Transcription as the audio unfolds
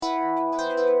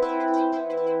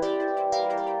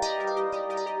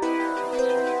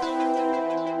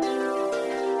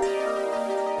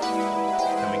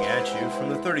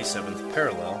37th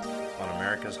parallel on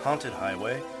America's haunted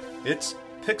highway, it's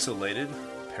Pixelated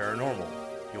Paranormal,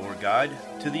 your guide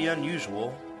to the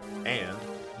unusual and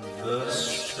the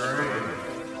strange.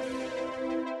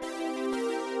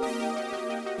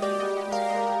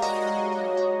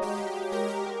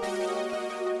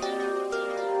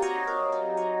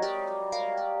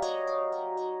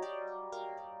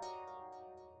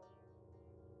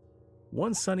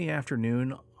 One sunny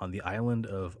afternoon on the island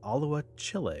of Alua,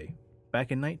 Chile, back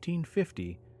in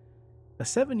 1950, a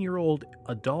 7-year-old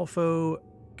Adolfo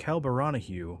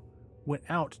Calbaranahue went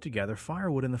out to gather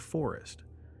firewood in the forest,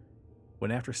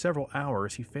 when after several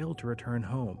hours he failed to return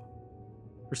home.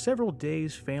 For several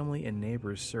days, family and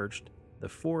neighbors searched the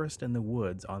forest and the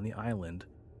woods on the island,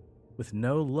 with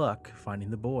no luck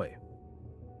finding the boy.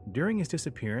 During his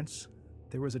disappearance,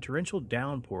 there was a torrential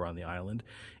downpour on the island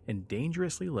and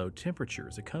dangerously low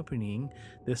temperatures accompanying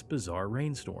this bizarre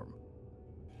rainstorm.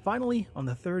 Finally, on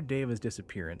the third day of his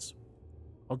disappearance,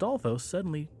 Adolfo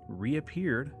suddenly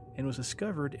reappeared and was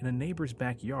discovered in a neighbor's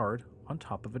backyard on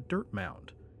top of a dirt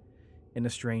mound, in a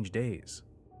strange daze.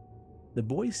 The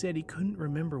boy said he couldn't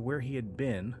remember where he had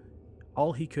been.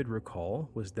 All he could recall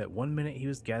was that one minute he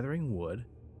was gathering wood,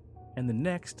 and the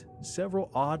next, several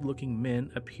odd-looking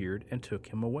men appeared and took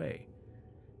him away.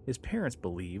 His parents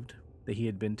believed that he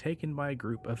had been taken by a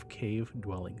group of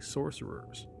cave-dwelling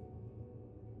sorcerers.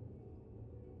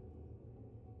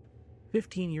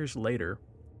 15 years later,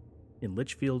 in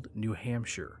Litchfield, New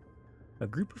Hampshire, a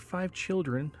group of 5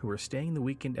 children who were staying the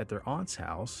weekend at their aunt's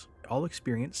house all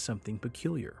experienced something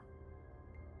peculiar.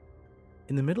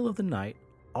 In the middle of the night,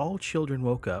 all children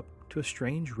woke up to a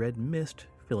strange red mist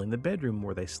filling the bedroom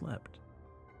where they slept.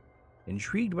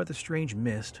 Intrigued by the strange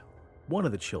mist, one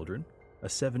of the children, a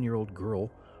 7-year-old girl,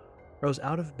 rose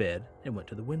out of bed and went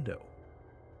to the window.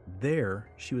 There,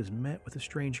 she was met with a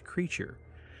strange creature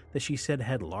that she said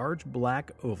had large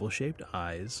black oval-shaped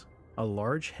eyes, a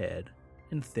large head,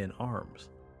 and thin arms.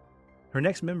 Her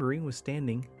next memory was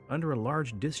standing under a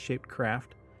large disc-shaped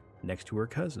craft next to her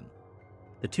cousin.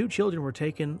 The 2 children were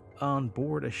taken on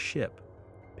board a ship,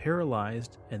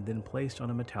 paralyzed and then placed on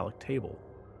a metallic table.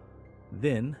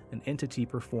 Then, an entity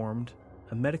performed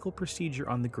a medical procedure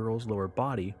on the girl's lower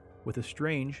body with a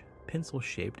strange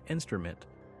pencil-shaped instrument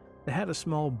that had a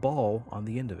small ball on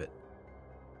the end of it.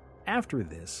 After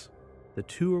this, the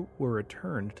 2 were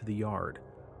returned to the yard,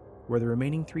 where the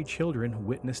remaining 3 children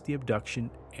witnessed the abduction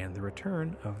and the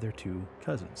return of their 2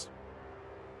 cousins.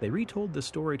 They retold the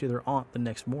story to their aunt the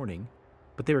next morning,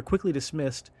 but they were quickly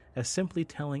dismissed as simply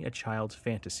telling a child's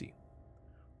fantasy.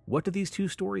 What do these 2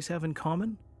 stories have in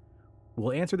common?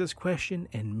 We'll answer this question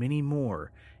and many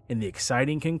more in the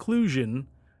exciting conclusion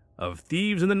of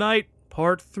Thieves in the Night,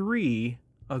 Part 3,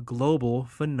 A Global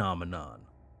Phenomenon.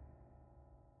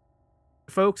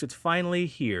 Folks, it's finally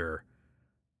here.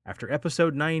 After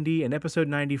episode 90 and episode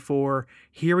 94,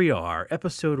 here we are,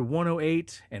 episode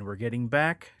 108, and we're getting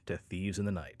back to Thieves in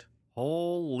the Night.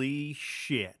 Holy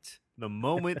shit. The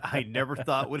moment I never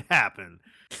thought would happen.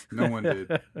 No one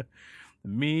did.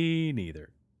 Me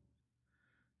neither.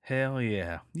 Hell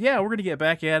yeah. Yeah, we're going to get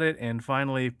back at it and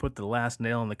finally put the last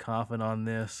nail in the coffin on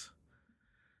this.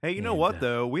 Hey, you know what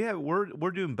though?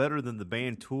 We're doing better than the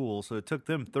band Tool, so it took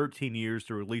them 13 years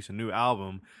to release a new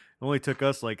album. It only took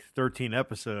us like 13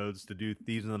 episodes to do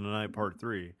Thieves in the Night Part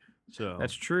 3. So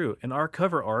that's true. And our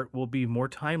cover art will be more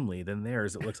timely than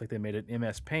theirs. It looks like they made it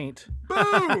MS Paint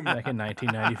Boom! back in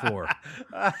 1994.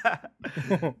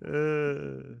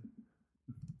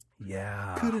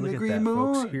 Yeah. Couldn't look agree at that,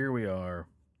 more. Folks. Here we are.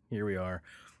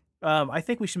 I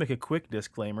think we should make a quick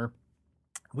disclaimer.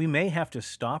 We may have to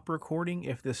stop recording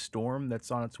if this storm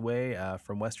that's on its way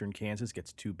from western Kansas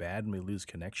gets too bad and we lose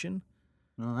connection.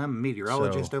 Well, I'm a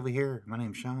meteorologist over here. My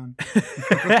name's Sean.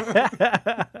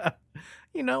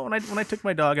 You know, when I took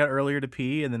my dog out earlier to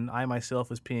pee, and then I myself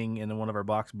was peeing in one of our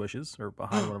box bushes, or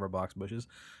behind one of our box bushes.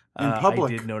 In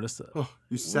public. I did notice. Oh,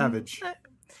 you savage.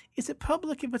 Is it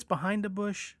public if it's behind a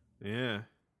bush? yeah.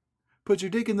 Put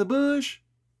your dick in the bush.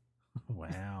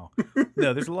 Wow.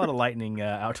 No, there's a lot of lightning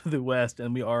out to the west,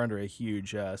 and we are under a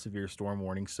huge severe storm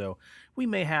warning, so we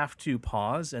may have to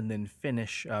pause and then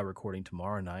finish recording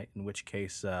tomorrow night, in which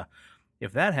case,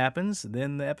 if that happens,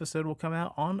 then the episode will come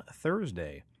out on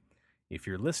Thursday. If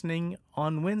you're listening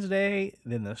on Wednesday,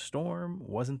 then the storm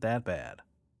wasn't that bad.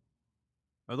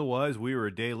 Otherwise, we were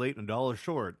a day late and $1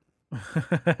 short.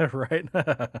 Right?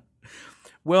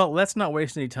 Well, let's not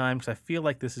waste any time, because I feel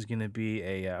like this is going to be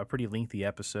a pretty lengthy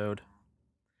episode.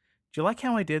 Do you like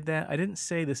how I did that? I didn't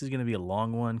say this is going to be a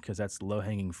long one because that's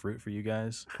low-hanging fruit for you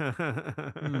guys.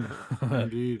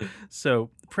 Indeed. So,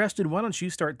 Preston, why don't you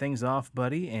start things off,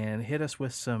 buddy, and hit us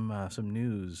with some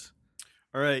news?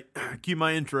 All right, cue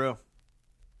my intro.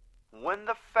 When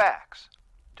the facts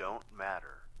don't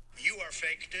matter. You are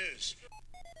fake news.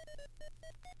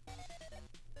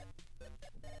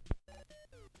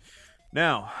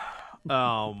 Now,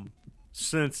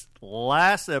 since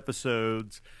last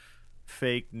episode's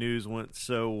fake news went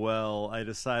so well, I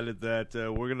decided that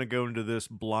we're going to go into this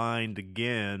blind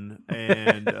again.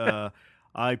 And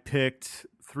I picked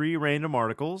 3 random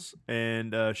articles.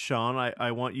 And Sean,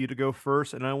 I want you to go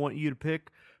first, and I want you to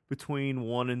pick between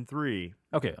 1 and 3.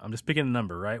 Okay, I'm just picking a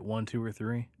number, right? 1, 2, or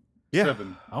 3? Yeah.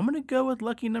 7. I'm going to go with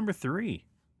lucky number 3.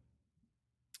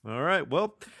 All right,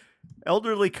 well...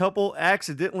 Elderly couple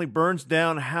accidentally burns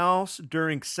down house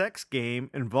during sex game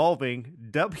involving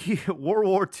World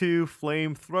War II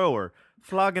flamethrower.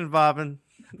 Flaggenwaffen.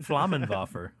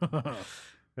 Flammenwaffer.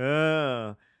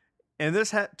 And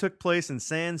this took place in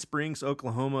Sand Springs,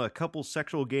 Oklahoma. A couple's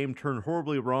sexual game turned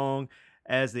horribly wrong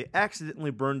as they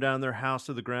accidentally burned down their house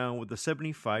to the ground with a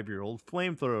 75-year-old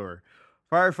flamethrower.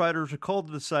 Firefighters were called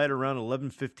to the site around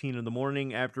 11:15 in the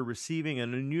morning after receiving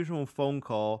an unusual phone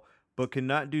call, but could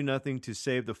not do nothing to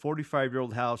save the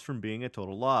 45-year-old house from being a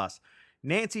total loss.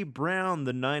 Nancy Brown,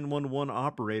 the 911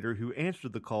 operator who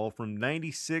answered the call from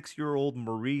 96-year-old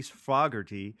Maurice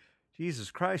Fogarty, Jesus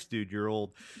Christ, dude, you're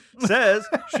old, says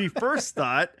she first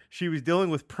thought she was dealing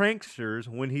with pranksters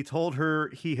when he told her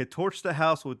he had torched the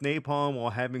house with napalm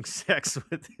while having sex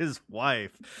with his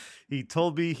wife. He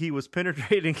told me he was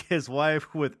penetrating his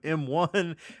wife with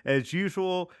M1 as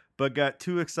usual, but got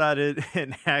too excited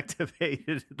and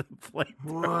activated the flamethrower.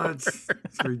 What?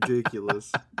 It's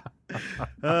ridiculous.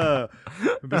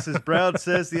 Mrs. Brown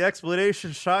says the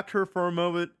explanation shocked her for a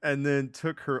moment, and then it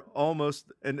took her almost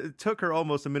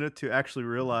a minute to actually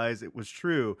realize it was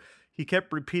true. He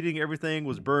kept repeating everything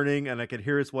was burning, and I could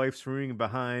hear his wife screaming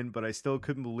behind, but I still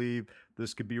couldn't believe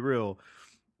this could be real.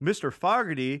 Mr.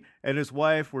 Fogarty and his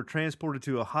wife were transported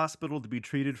to a hospital to be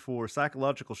treated for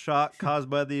psychological shock caused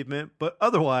by the event, but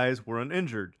otherwise were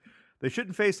uninjured. They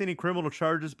shouldn't face any criminal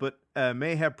charges, but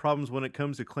may have problems when it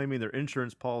comes to claiming their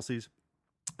insurance policies,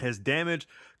 as damage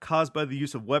caused by the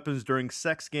use of weapons during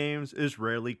sex games is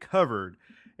rarely covered.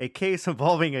 A case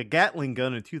involving a Gatling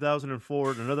gun in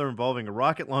 2004 and another involving a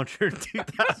rocket launcher in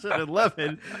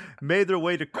 2011 made their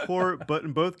way to court, but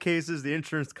in both cases, the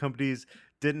insurance companies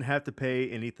didn't have to pay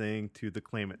anything to the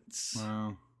claimants.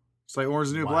 Wow. It's like Orange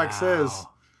is the New Black says.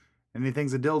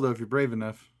 Anything's a dildo if you're brave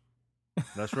enough.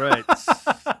 That's right.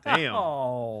 Damn.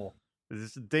 Oh. This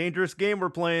is a dangerous game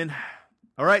we're playing.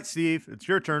 All right, Steve, it's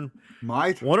your turn.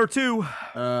 My 1 or 2.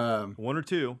 1 or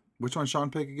 2. Which one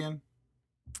Sean pick again?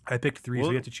 I picked 3, so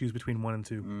you have to choose between 1 and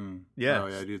 2. Yes. Oh,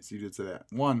 yeah, you did say that.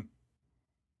 1.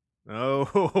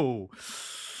 Oh.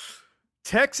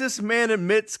 Texas man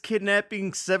admits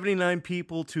kidnapping 79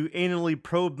 people to anally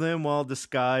probe them while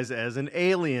disguised as an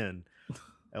alien.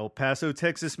 El Paso,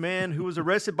 Texas man who was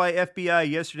arrested by FBI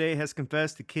yesterday has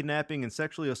confessed to kidnapping and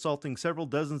sexually assaulting several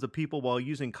dozens of people while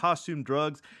using costume,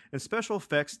 drugs, and special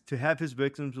effects to have his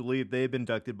victims believe they had been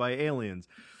abducted by aliens.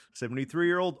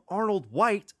 73-year-old Arnold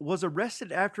White was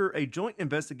arrested after a joint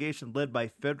investigation led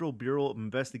by Federal Bureau of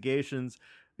Investigations,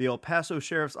 the El Paso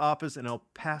Sheriff's Office, and El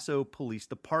Paso Police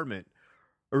Department.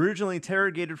 Originally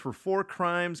interrogated for 4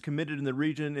 crimes committed in the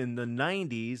region in the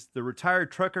 90s, the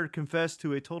retired trucker confessed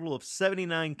to a total of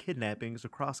 79 kidnappings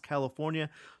across California,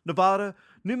 Nevada,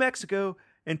 New Mexico,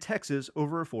 and Texas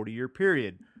over a 40-year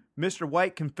period. Mr.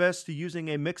 White confessed to using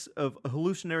a mix of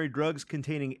hallucinatory drugs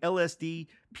containing LSD,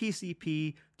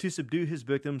 PCP to subdue his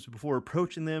victims before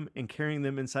approaching them and carrying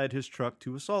them inside his truck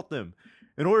to assault them.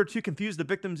 In order to confuse the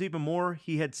victims even more,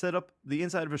 he had set up the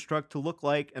inside of his truck to look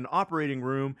like an operating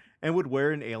room and would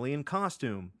wear an alien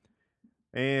costume.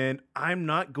 And I'm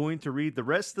not going to read the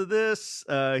rest of this.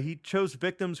 He chose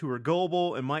victims who were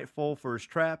gullible and might fall for his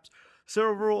traps.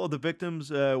 Several of the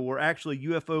victims were actually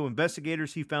UFO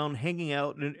investigators he found hanging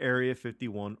out in Area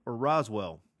 51 or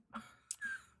Roswell.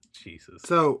 Jesus.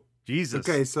 So, Jesus.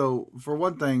 okay, so for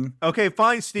one thing... Okay,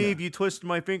 fine, Steve, you twisted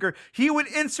my finger. He would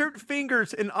insert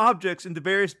fingers and objects into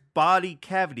various body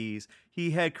cavities.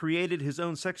 He had created his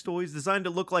own sex toys designed to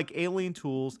look like alien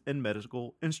tools and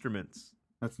medical instruments.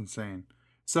 That's insane.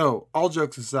 So, all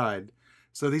jokes aside,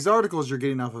 so these articles you're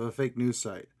getting off of a fake news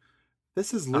site,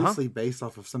 this is loosely based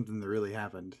off of something that really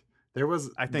happened. There was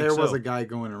a guy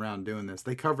going around doing this.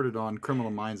 They covered it on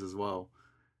Criminal Minds as well.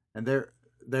 And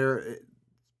they're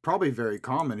probably very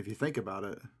common if you think about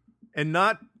it. And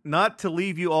not to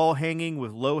leave you all hanging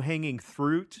with low-hanging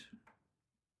fruit,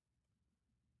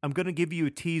 I'm going to give you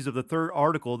a tease of the third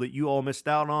article that you all missed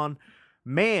out on.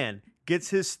 Man gets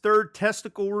his third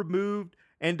testicle removed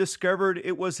and discovered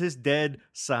it was his dead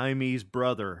Siamese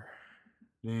brother.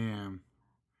 Damn.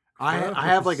 I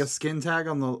have like a skin tag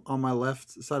on my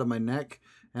left side of my neck,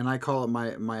 and I call it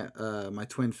my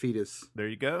twin fetus. There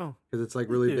you go. Because it's like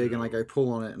really big, and like I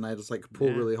pull on it, and I just like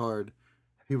pull really hard.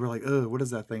 People are like, "Oh, what is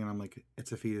that thing?" And I'm like,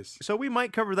 "It's a fetus." So we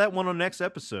might cover that one on next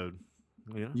episode.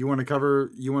 Yeah. You want to cover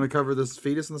this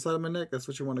fetus on the side of my neck? That's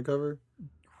what you want to cover?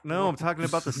 No, I'm talking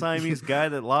about the Siamese guy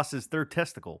that lost his third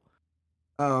testicle.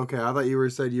 Oh, okay. I thought you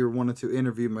said you wanted to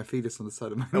interview my fetus on the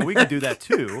side of my neck. We could do that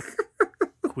too.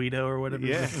 Guido or whatever.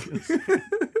 Yeah.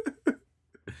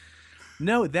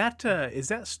 No, is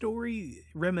that story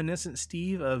reminiscent,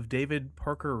 Steve, of David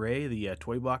Parker Ray, the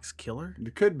Toy Box Killer?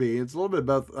 It could be. It's a little bit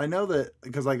both. I know that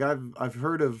because like I've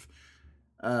heard of,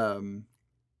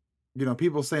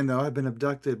 people saying that I've been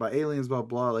abducted by aliens, blah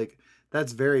blah. Like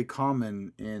that's very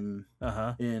common in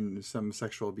some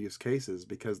sexual abuse cases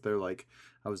because they're like,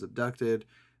 I was abducted.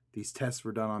 These tests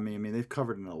were done on me. I mean, they've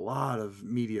covered in a lot of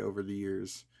media over the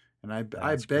years, and I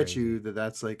bet you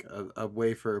that's like a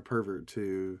way for a pervert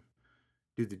to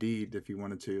do the deed if you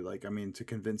wanted to, like, I mean, to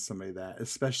convince somebody that,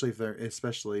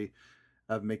 especially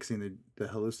of mixing the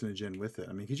hallucinogen with it.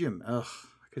 I mean, I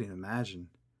couldn't even imagine.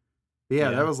 Yeah,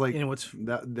 that was like,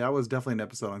 that was definitely an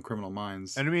episode on Criminal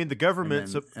Minds. And I mean, the government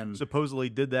supposedly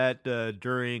did that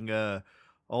during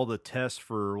all the tests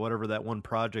for whatever that one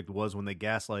project was when they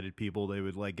gaslighted people. They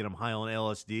would like get them high on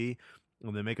LSD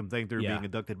and then make them think they're being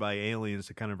abducted by aliens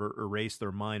to kind of erase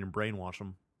their mind and brainwash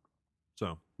them.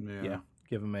 So, yeah.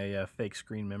 Give them a fake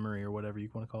screen memory or whatever you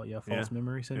want to call it. Yeah, false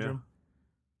memory syndrome.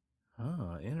 Yeah.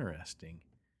 Oh, interesting.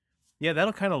 Yeah,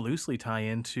 that'll kind of loosely tie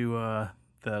into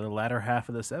the latter half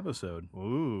of this episode.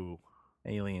 Ooh.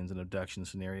 Aliens and abduction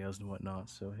scenarios and whatnot.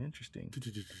 So interesting.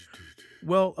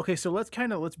 Well, okay, so let's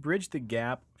bridge the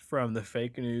gap from the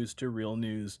fake news to real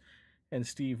news. And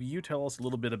Steve, you tell us a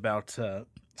little bit about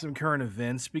some current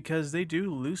events because they do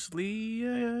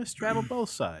loosely straddle both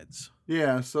sides.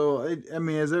 Yeah, so I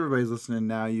mean, as everybody's listening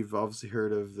now, you've obviously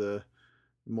heard of the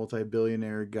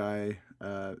multi-billionaire guy.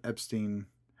 Epstein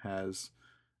has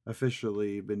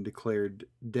officially been declared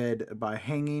dead by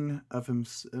hanging of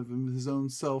his own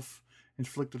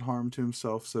self-inflicted harm to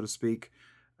himself, so to speak.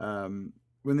 When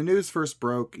the news first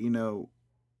broke,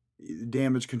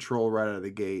 damage control right out of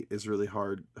the gate is really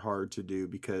hard to do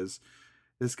because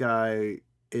this guy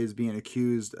is being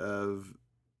accused of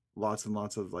lots and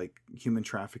lots of like human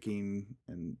trafficking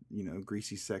and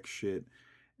greasy sex shit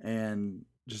and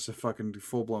just a fucking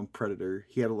full-blown predator.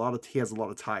 He has a lot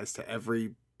of ties to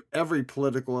every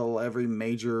political, every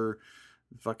major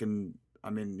fucking,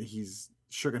 I mean, he's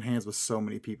shaken hands with so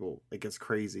many people. It gets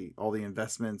crazy. All the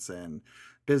investments and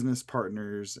business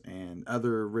partners and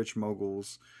other rich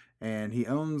moguls. And he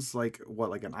owns like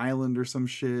an island or some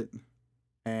shit.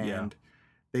 And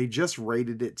they just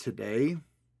raided it today,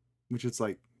 which it's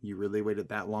like, you really waited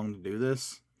that long to do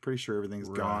this? Pretty sure everything's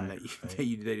gone that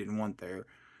they didn't want there.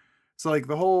 So like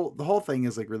the whole thing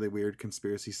is like really weird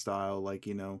conspiracy style. Like,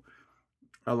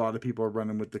 a lot of people are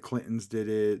running with the Clintons did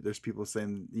it. There's people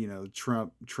saying,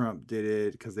 Trump did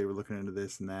it because they were looking into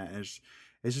this and that. And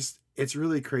it's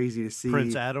really crazy to see.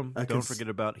 Prince Adam. Don't forget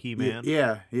about He-Man.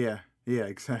 Yeah,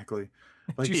 exactly.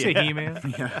 Like, did you say He-Man?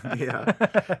 Yeah.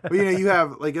 But you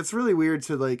have like, it's really weird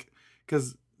to like,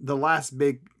 because the last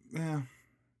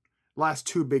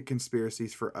two big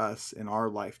conspiracies for us in our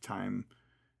lifetime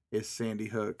is Sandy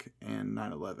Hook and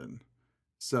 9/11.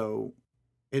 So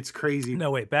it's crazy.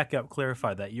 No, wait, back up,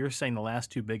 clarify that. You're saying the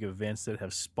last two big events that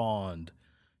have spawned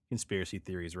conspiracy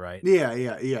theories, right?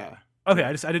 Yeah. Okay,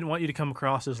 I didn't want you to come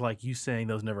across as like you saying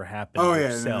those never happened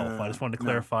yourself. No. I just wanted to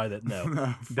clarify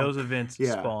that those events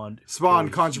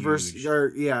spawned controversy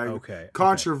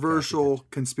controversial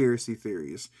conspiracy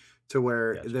theories to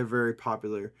where they're very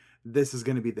popular. This is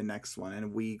going to be the next one,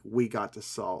 and we got to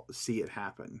see it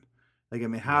happen. Like, I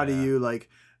mean, how do you like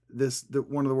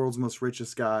one of the world's most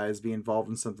richest guys be involved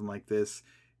in something like this?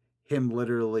 Him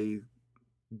literally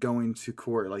going to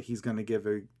court, like he's going to give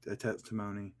a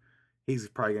testimony. He's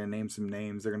probably going to name some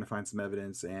names. They're going to find some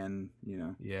evidence, and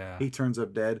he turns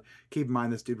up dead. Keep in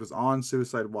mind, this dude was on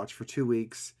suicide watch for 2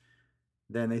 weeks.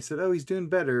 Then they said, "Oh, he's doing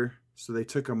better," so they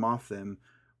took him off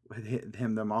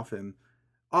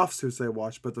suicide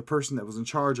watch. But the person that was in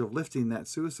charge of lifting that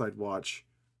suicide watch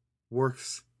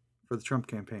works for the Trump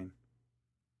campaign,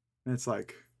 and it's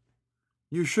like,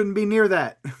 you shouldn't be near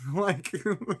that. like,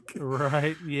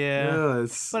 right? Yeah,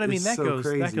 but I mean that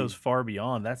crazy. goes far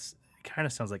beyond. Kind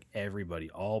of sounds like everybody,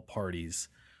 all parties,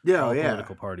 all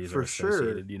political parties are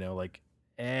associated. Sure. Like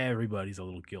everybody's a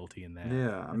little guilty in that.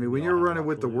 Yeah, I mean, when you're running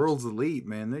with the world's elite,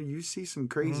 man, you see some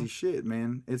crazy shit,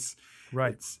 man. It's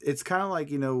right. It's kind of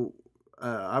like, you know,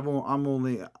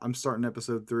 I'm starting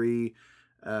episode 3,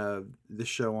 the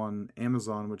show on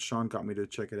Amazon, which Sean got me to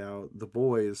check it out, The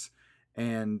Boys,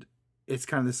 and it's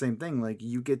kind of the same thing. Like,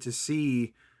 you get to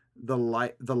see the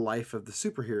life of the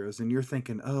superheroes, and you're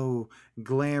thinking, oh,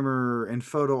 glamour and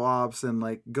photo ops and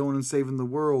like going and saving the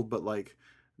world, but like,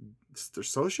 they're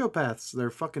sociopaths,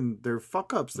 they're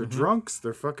fuck ups, they're drunks,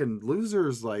 they're fucking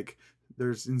losers, like,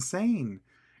 they're insane.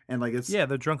 And like, it's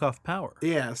they're drunk off power.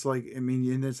 Yeah, it's like, I mean,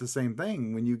 and it's the same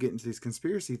thing when you get into these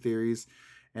conspiracy theories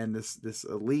and this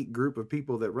elite group of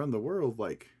people that run the world.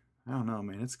 Like, I don't know,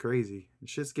 man, it's crazy. It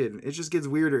just gets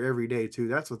weirder every day too.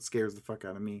 That's what scares the fuck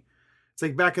out of me. It's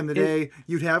like back in the day,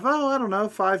 you'd have, I don't know,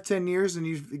 5-10 years, and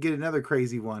you get another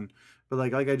crazy one. But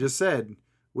like I just said,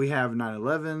 we have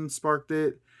 9/11 sparked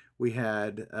it. We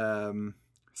had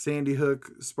Sandy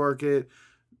Hook spark it.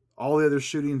 All the other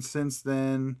shootings since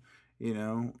then, you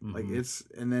know, like it's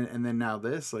and then now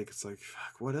this, like, it's like,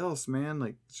 fuck, what else, man?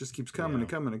 Like, it just keeps coming and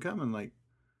coming and coming. Like,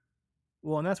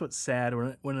 well, and that's what's sad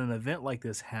when an event like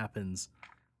this happens.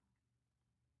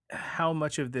 How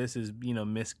much of this is, you know,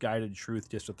 misguided truth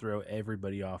just to throw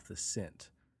everybody off the scent?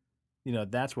 You know,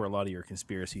 that's where a lot of your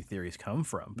conspiracy theories come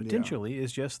from. Potentially,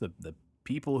 is just the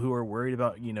people who are worried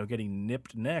about, you know, getting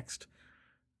nipped next.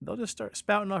 They'll just start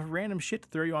spouting off random shit to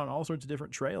throw you on all sorts of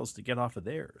different trails to get off of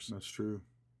theirs. That's true.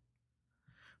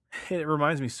 It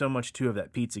reminds me so much, too, of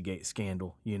that Pizzagate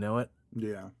scandal. You know it?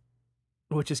 Yeah.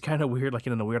 Which is kind of weird, like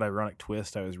in a weird ironic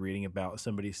twist I was reading about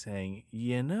somebody saying,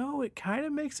 you know, it kind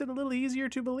of makes it a little easier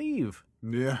to believe.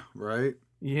 Yeah, right.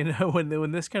 You know,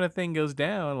 when this kind of thing goes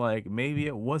down, like, maybe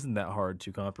it wasn't that hard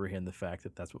to comprehend the fact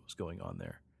that that's what was going on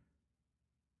there.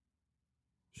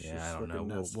 Yeah, I don't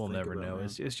know. We'll never know.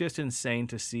 It's just insane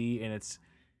to see, and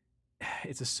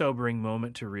it's a sobering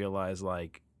moment to realize,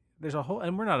 like, there's a whole,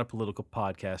 and we're not a political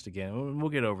podcast again. We'll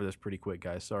get over this pretty quick,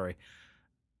 guys. Sorry.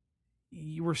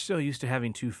 We're so used to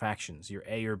having two factions. You're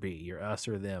A or B. You're us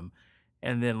or them.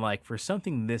 And then, like, for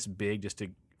something this big, just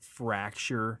to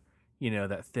fracture, you know,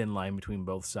 that thin line between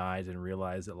both sides and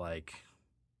realize that, like,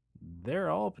 they're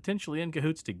all potentially in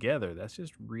cahoots together. That's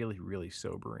just really, really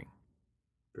sobering.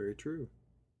 Very true.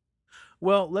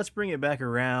 Well, let's bring it back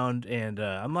around, and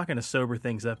I'm not going to sober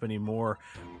things up anymore,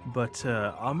 but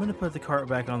I'm going to put the cart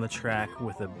back on the track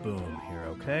with a boom here,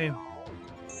 okay?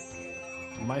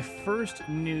 My first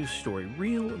news story,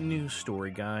 real news story,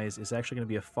 guys, is actually going to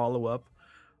be a follow-up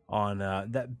on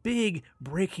that big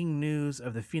breaking news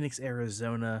of the Phoenix,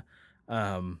 Arizona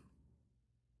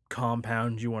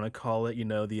compound, you want to call it, you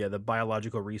know, the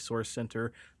Biological Resource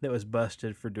Center that was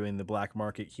busted for doing the black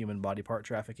market human body part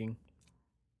trafficking.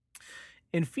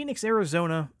 In Phoenix,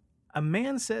 Arizona, a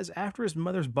man says after his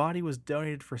mother's body was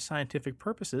donated for scientific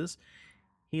purposes,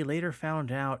 he later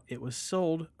found out it was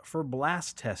sold for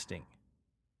blast testing.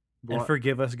 What? And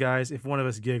forgive us, guys, if one of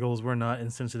us giggles, we're not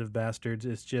insensitive bastards.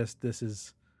 It's just, this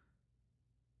is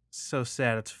so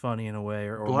sad it's funny in a way,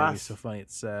 or maybe so funny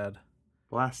it's sad.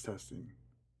 Blast testing.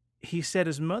 He said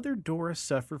his mother, Doris,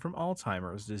 suffered from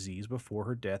Alzheimer's disease before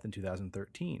her death in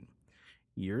 2013.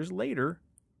 Years later,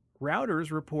 a Reuters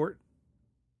report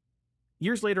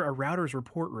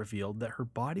revealed that her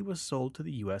body was sold to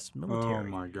the U.S. military. Oh,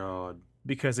 my God.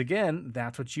 Because, again,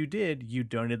 that's what you did. You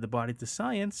donated the body to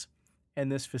science,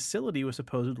 and this facility was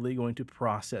supposedly going to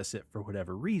process it for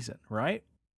whatever reason, right?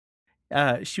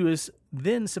 She was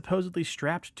then supposedly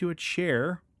strapped to a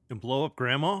chair. And blow up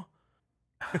Grandma?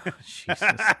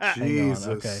 Jesus.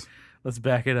 Okay, let's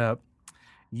back it up.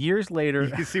 Years later...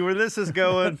 You can see where this is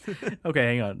going. Okay,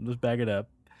 hang on. Let's back it up.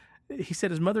 He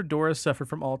said his mother, Doris, suffered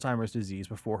from Alzheimer's disease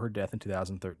before her death in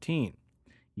 2013.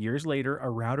 Years later, a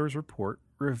Reuters report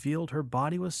revealed her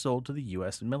body was sold to the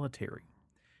U.S. military.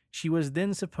 She was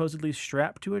then supposedly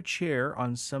strapped to a chair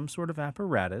on some sort of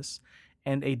apparatus,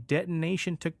 and a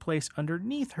detonation took place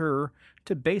underneath her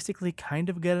to basically kind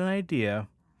of get an idea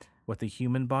what the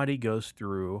human body goes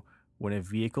through when a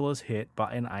vehicle is hit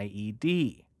by an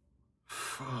IED.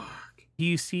 Fuck.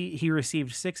 He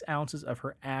received 6 ounces of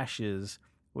her ashes,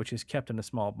 which is kept in a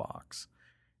small box.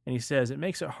 And he says, it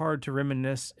makes it hard to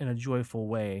reminisce in a joyful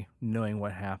way, knowing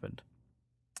what happened.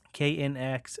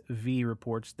 KNXV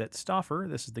reports that Stauffer,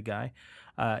 this is the guy,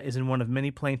 is in one of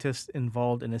many plaintiffs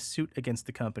involved in a suit against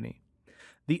the company.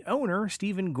 The owner,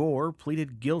 Stephen Gore,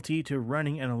 pleaded guilty to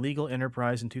running an illegal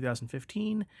enterprise in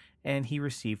 2015, and he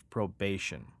received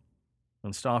probation.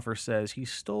 And Stauffer says, he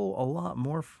stole a lot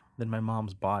more than my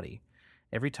mom's body.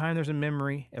 Every time there's a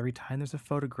memory, every time there's a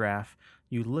photograph,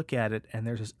 you look at it and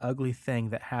there's this ugly thing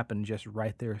that happened just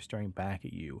right there staring back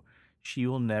at you. She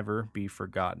will never be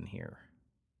forgotten here.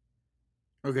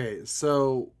 Okay,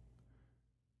 so,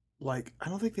 like, I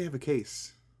don't think they have a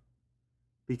case.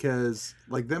 Because,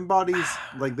 like, them bodies,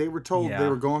 like, they were told they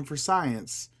were going for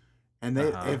science. And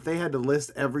if they had to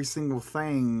list every single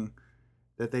thing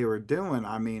that they were doing,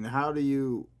 I mean, how do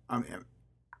you... I mean,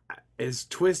 as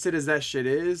twisted as that shit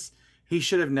is, he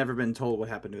should have never been told what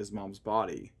happened to his mom's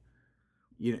body.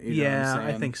 You know what I'm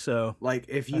saying? I think so. Like,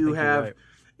 if you have... Right.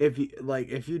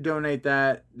 If you donate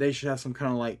that, they should have some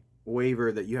kind of, like,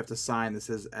 waiver that you have to sign that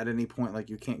says at any point, like,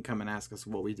 you can't come and ask us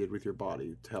what we did with your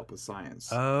body to help with science.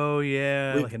 Oh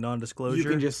yeah, like a non-disclosure. You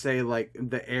can just say like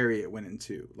the area it went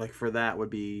into. Like for that would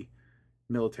be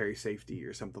military safety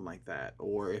or something like that,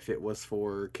 or if it was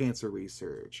for cancer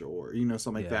research or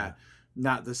something like that.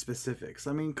 Not the specifics.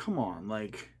 I mean, come on,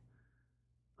 like,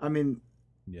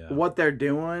 what they're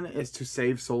doing is to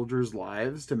save soldiers'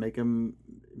 lives to make them.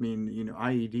 I mean,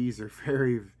 IEDs are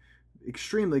very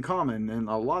extremely common, and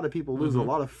a lot of people lose a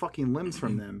lot of fucking limbs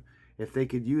from them. If they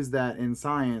could use that in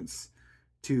science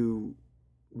to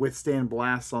withstand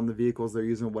blasts on the vehicles they're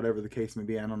using, whatever the case may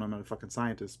be. I don't know, I'm not a fucking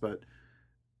scientist, but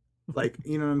like,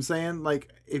 you know what I'm saying?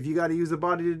 Like, if you got to use a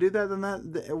body to do that, then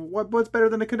what's better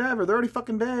than a cadaver? They're already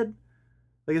fucking dead.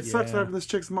 Like, it sucks having this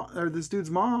chick's mom or this dude's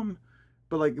mom,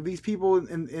 but like these people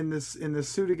in this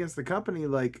suit against the company,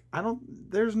 like,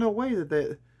 there's no way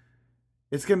that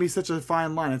it's going to be such a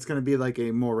fine line. It's going to be like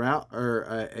a moral or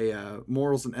a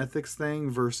morals and ethics thing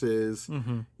versus,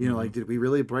 like, did we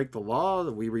really break the law?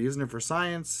 That we were using it for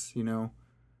science,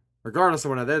 regardless of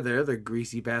what I did there, the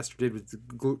greasy bastard did with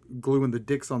gluing the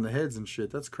dicks on the heads and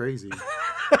shit. That's crazy.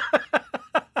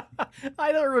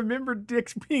 I don't remember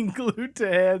dicks being glued to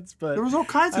heads, but there was all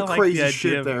kinds of crazy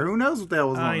shit there. Who knows what the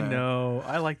hell was on there? I know.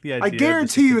 I like the idea. I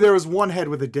guarantee you there was one head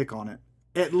with a dick on it.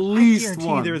 At least one. I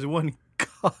guarantee there was one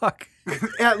cock.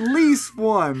 At least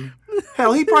one.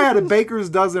 Hell, he probably had a baker's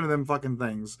dozen of them fucking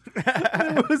things.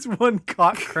 There was one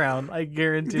cock crown, I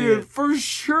guarantee Dude, it. For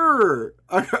sure.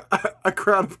 A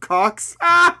crown of cocks.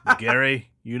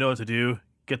 Gary, you know what to do.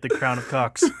 Get the crown of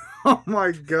cocks. Oh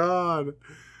my god.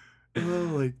 Oh,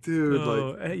 like,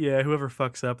 dude. Yeah, whoever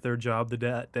fucks up their job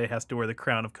that day has to wear the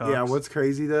crown of cocks. Yeah, what's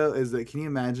crazy, though, is that, can you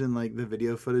imagine, like, the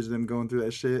video footage of them going through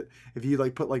that shit? If you,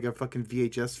 like, put, like, a fucking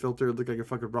VHS filter, it'd look like a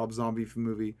fucking Rob Zombie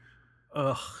movie.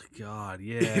 Oh, God,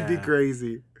 yeah. It'd be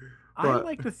crazy. I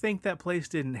like to think that place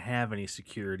didn't have any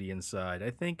security inside.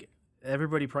 I think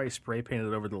everybody probably spray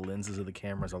painted over the lenses of the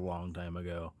cameras a long time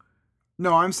ago.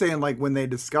 No, I'm saying, like, when they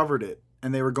discovered it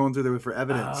and they were going through there for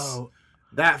evidence. Oh.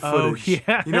 That footage.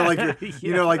 Oh,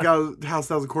 yeah. Like how House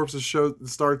Thousand Corpses show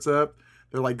starts up.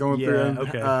 They're like going through. And,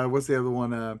 okay. What's the other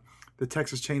one? The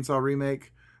Texas Chainsaw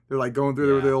remake. They're like going through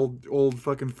there with the old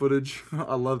fucking footage.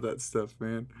 I love that stuff,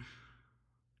 man.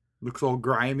 Looks all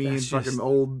grimy and fucking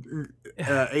old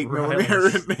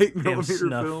 8mm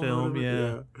 8mm film.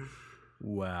 Yeah.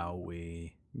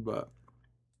 Wowee. But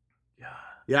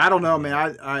yeah, I don't know,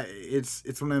 man. It's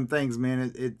one of them things,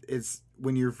 man. It's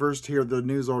when you first hear the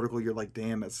news article, you're like,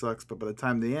 damn, it sucks. But by the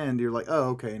time the end, you're like, oh,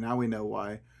 okay, now we know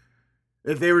why.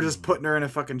 If they were just putting her in a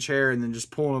fucking chair and then just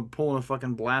pulling a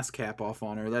fucking blast cap off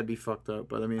on her, that'd be fucked up.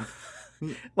 But I mean,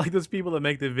 like those people that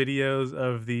make the videos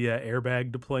of the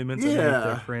airbag deployments and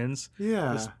their friends. Yeah,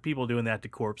 there's people doing that to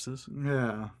corpses.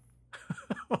 Yeah.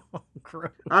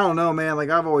 Gross. I don't know, man. Like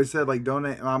I've always said, like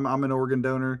donate. I'm an organ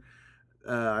donor.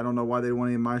 I don't know why they want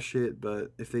any of my shit,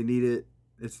 but if they need it,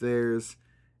 it's theirs.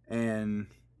 And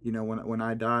when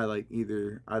I die, like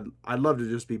either I'd love to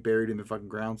just be buried in the fucking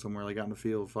ground somewhere, like out in the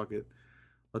field. Fuck it,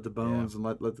 let the bones and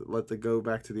let the go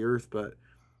back to the earth. But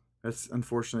that's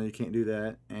unfortunately you can't do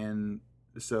that. And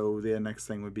so the next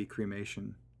thing would be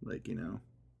cremation. Like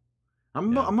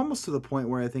I'm almost to the point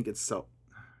where I think it's so.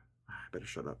 I better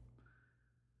shut up.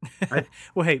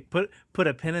 Well, hey, put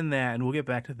a pin in that, and we'll get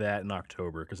back to that in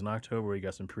October. Because in October we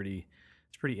got some pretty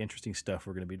interesting stuff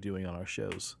we're going to be doing on our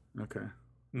shows. Okay.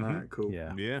 Mm-hmm. All right, cool.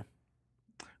 Yeah.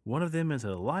 One of them is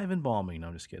a live embalming. No,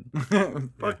 I'm just kidding.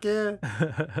 Fuck yeah.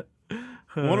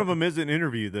 One of them is an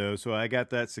interview, though, so I got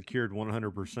that secured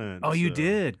 100%. Oh, you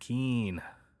did? Keen.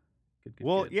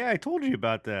 Good. Yeah, I told you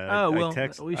about that. Oh, well, I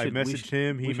messaged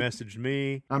him. He messaged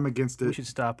me. I'm against it. We should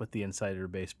stop with the insider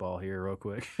baseball here real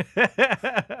quick.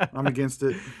 I'm against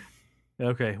it.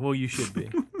 Okay, well, you should be.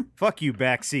 Fuck you,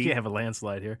 backseat. Can't have a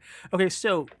landslide here. Okay,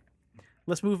 so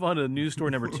let's move on to news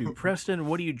story number 2. Preston,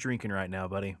 what are you drinking right now,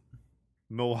 buddy?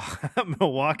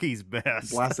 Milwaukee's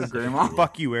best. Blasted grandma.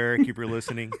 Fuck you, Eric, if you're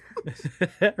listening.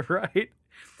 Right.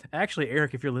 Actually,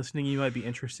 Eric, if you're listening, you might be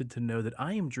interested to know that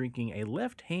I am drinking a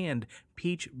left-hand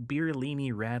peach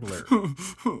beerlini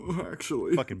Radler.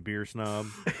 Actually, fucking beer snob.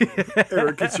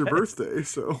 Eric, it's your birthday,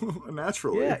 so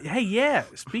naturally. Yeah. Hey, yeah.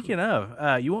 Speaking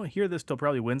of, you won't hear this till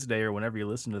probably Wednesday or whenever you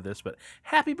listen to this, but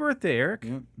happy birthday, Eric.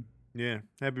 Yeah,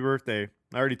 happy birthday.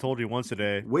 I already told you once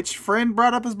today. Which friend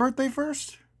brought up his birthday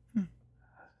first?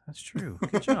 That's true.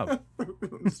 Good job.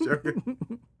 I'm just joking.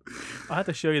 I'll have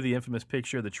to show you the infamous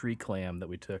picture of the tree clam that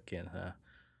we took in.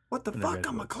 What the fuck?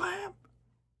 I'm a clam.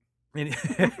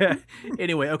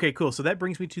 Anyway, okay, cool. So that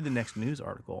brings me to the next news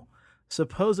article.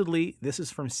 Supposedly, this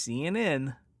is from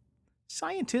CNN.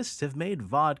 Scientists have made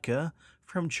vodka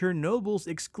from Chernobyl's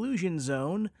exclusion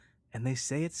zone, and they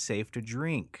say it's safe to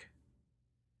drink.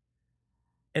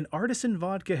 An artisan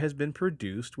vodka has been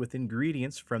produced with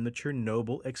ingredients from the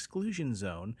Chernobyl exclusion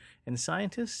zone, and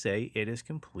scientists say it is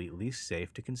completely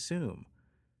safe to consume.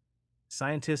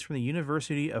 Scientists from the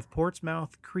University of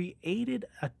Portsmouth created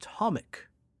Atomic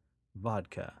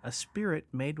vodka, a spirit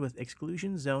made with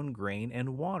exclusion zone grain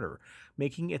and water,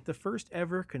 making it the first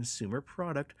ever consumer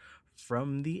product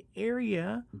from the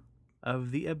area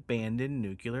of the abandoned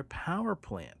nuclear power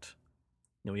plant.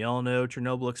 Now, we all know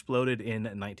Chernobyl exploded in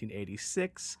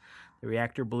 1986. The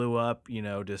reactor blew up,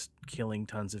 just killing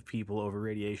tons of people over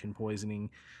radiation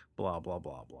poisoning, blah, blah,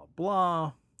 blah, blah,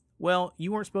 blah. Well,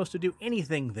 you weren't supposed to do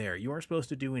anything there. You weren't supposed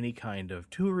to do any kind of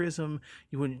tourism.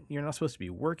 You're not supposed to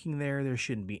be working there. There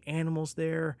shouldn't be animals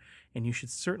there. And you should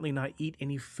certainly not eat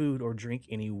any food or drink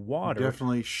any water. You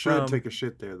definitely should take a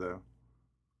shit there, though.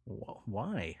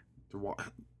 Why?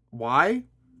 Why?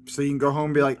 So you can go home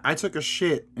and be like, I took a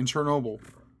shit in Chernobyl.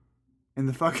 And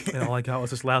the fucking... And all I got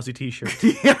was this lousy t-shirt.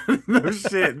 Yeah, no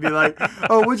shit. Be like,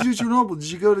 oh, what'd you do in Chernobyl?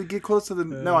 Did you go to get close to the...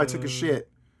 No, I took a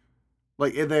shit.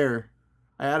 Like, in there.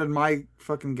 I added my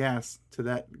fucking gas to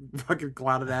that fucking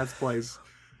clouded-ass place.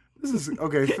 This is...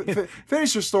 Okay,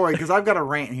 finish your story, because I've got a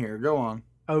rant here. Go on.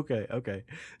 Okay.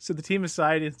 So the team of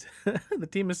scientists,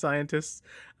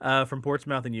 from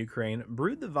Portsmouth in Ukraine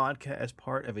brewed the vodka as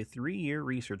part of a 3-year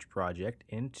research project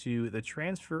into the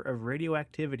transfer of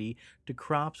radioactivity to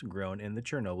crops grown in the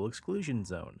Chernobyl exclusion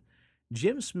zone.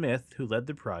 Jim Smith, who led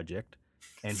the project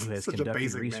and who has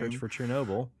conducted research for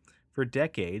Chernobyl for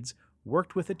decades,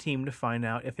 worked with a team to find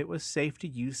out if it was safe to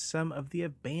use some of the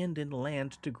abandoned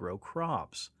land to grow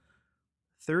crops.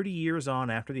 30 years on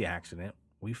after the accident,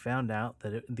 we found out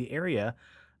that the area,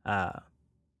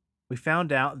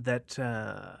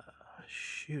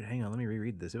 shoot, hang on, let me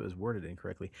reread this. It was worded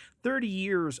incorrectly. 30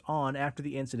 years on after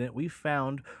the incident, we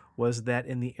found was that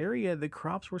in the area, the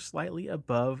crops were slightly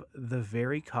above the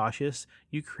very cautious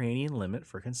Ukrainian limit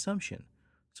for consumption.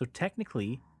 So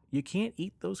technically, you can't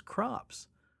eat those crops.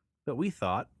 But we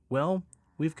thought, well,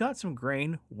 we've got some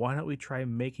grain. Why don't we try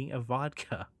making a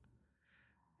vodka?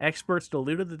 Experts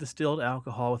diluted the distilled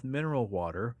alcohol with mineral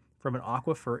water from an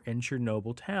aquifer in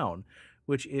Chernobyl town,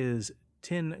 which is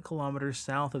 10 kilometers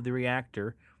south of the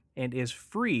reactor and is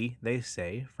free, they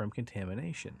say, from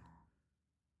contamination.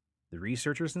 The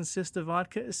researchers insist the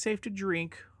vodka is safe to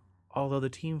drink, although the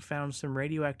team found some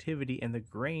radioactivity in the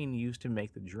grain used to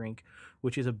make the drink,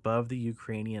 which is above the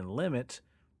Ukrainian limit.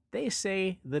 They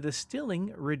say the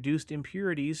distilling reduced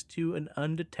impurities to an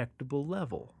undetectable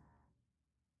level.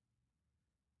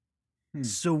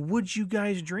 So would you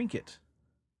guys drink it?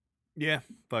 Yeah,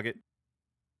 fuck it.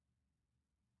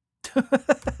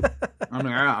 I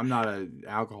mean, I'm not an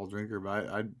alcohol drinker,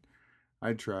 but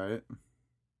I'd try it.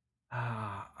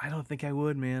 I don't think I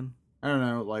would, man. I don't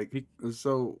know, like,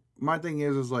 so my thing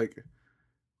is like,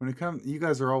 when it comes, you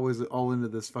guys are always all into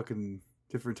this fucking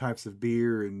different types of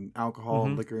beer and alcohol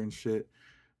and liquor and shit.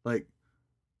 Like,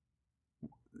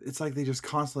 it's like they just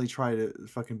constantly try to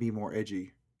fucking be more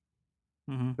edgy.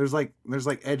 Mm-hmm. There's like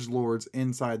edgelords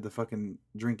inside the fucking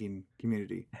drinking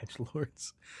community.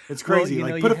 Edgelords. It's crazy.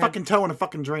 Well, like, put a fucking toe in a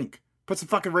fucking drink. Put some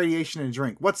fucking radiation in a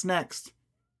drink. What's next?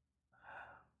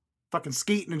 Fucking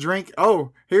skeet in a drink.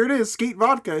 Oh, here it is. Skeet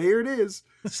vodka. Here it is.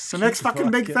 The next fucking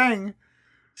vodka. Big thing.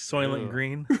 Soylent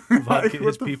Green. Vodka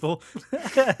is people.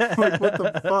 Like, what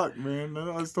the fuck, man?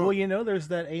 Well, there's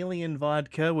that alien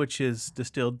vodka, which is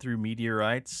distilled through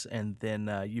meteorites, and then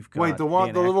you've got... Wait, the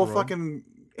little fucking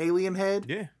alien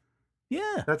head?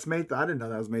 Yeah. That's made... I didn't know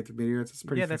that was made through meteorites. It's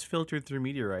pretty... that's filtered through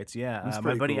meteorites, yeah.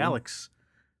 My buddy cool. Alex,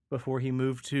 before he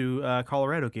moved to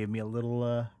Colorado, gave me a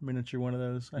little miniature one of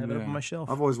those. I have it up on my shelf.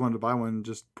 I've always wanted to buy one and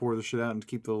just pour the shit out and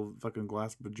keep the fucking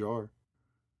glass of a jar.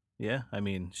 Yeah, I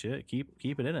mean, shit, keep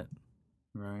it in it.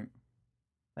 Right.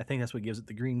 I think that's what gives it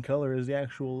the green color is the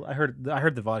actual... I heard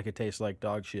the vodka tastes like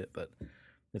dog shit, but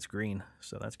it's green,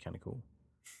 so that's kind of cool.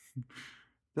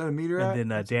 that a meteorite? And then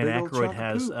That's Dan big old Aykroyd chocolate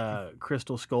has poop.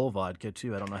 Crystal Skull vodka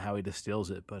too. I don't know how he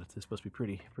distills it, but it's supposed to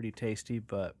be pretty tasty.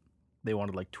 But they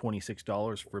wanted like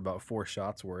 $26 for about 4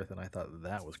 shots worth, and I thought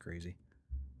that was crazy.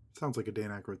 Sounds like a Dan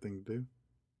Aykroyd thing to do.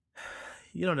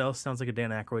 You don't know. Sounds like a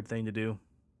Dan Aykroyd thing to do.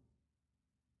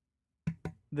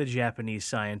 The Japanese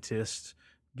scientists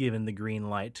given the green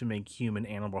light to make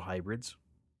human-animal hybrids.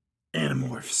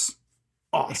 Animorphs.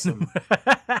 Awesome.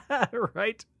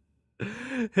 Right?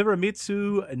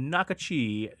 Hiromitsu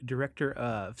Nakachi, director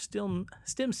of stem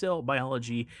cell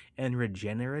biology and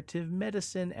regenerative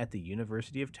medicine at the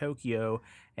University of Tokyo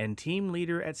and team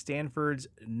leader at Stanford's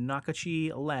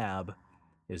Nakachi Lab,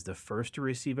 is the first to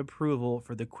receive approval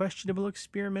for the questionable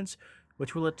experiments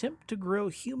which will attempt to grow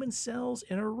human cells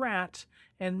in a rat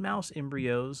and mouse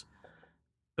embryos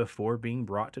before being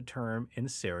brought to term in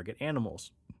surrogate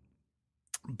animals.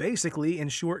 Basically, in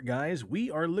short, guys,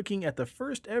 we are looking at the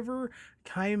first ever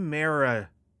chimera.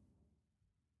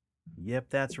 Yep,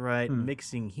 that's right.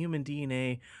 Mixing human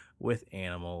DNA with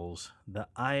animals. The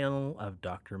Isle of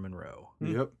Dr. Monroe.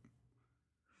 Yep.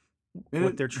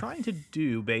 What they're trying to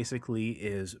do, basically,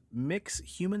 is mix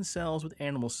human cells with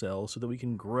animal cells so that we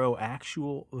can grow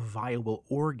actual viable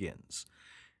organs.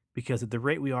 Because at the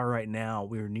rate we are right now,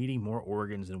 we're needing more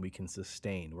organs than we can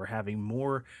sustain. We're having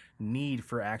more need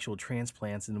for actual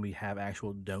transplants than we have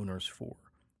actual donors for.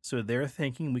 So they're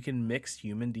thinking we can mix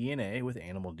human DNA with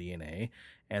animal DNA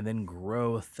and then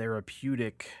grow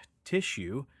therapeutic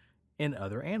tissue in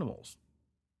other animals.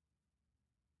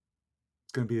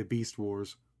 It's going to be the Beast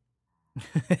Wars.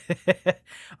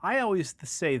 I always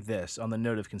say this on the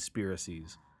note of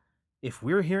conspiracies. If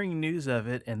we're hearing news of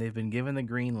it and they've been given the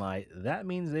green light, that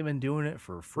means they've been doing it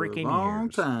for freaking long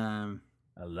years. Time.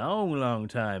 A long, long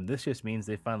time. This just means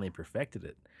they finally perfected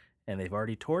it. And they've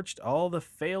already torched all the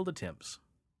failed attempts.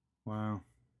 Wow.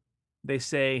 They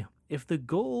say, if the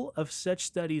goal of such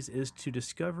studies is to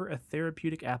discover a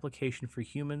therapeutic application for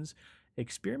humans,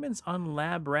 experiments on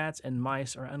lab rats and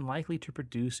mice are unlikely to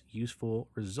produce useful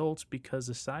results because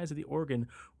the size of the organ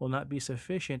will not be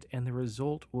sufficient and the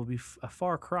result will be a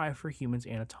far cry for humans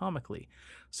anatomically.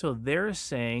 So they're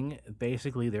saying,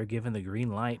 basically, they're given the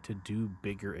green light to do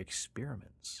bigger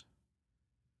experiments.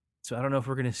 So I don't know if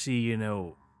we're going to see,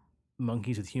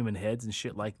 monkeys with human heads and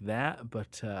shit like that,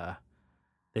 but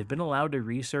they've been allowed to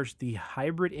research the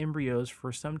hybrid embryos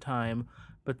for some time,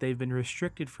 but they've been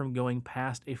restricted from going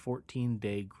past a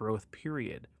 14-day growth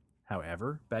period.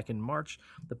 However, back in March,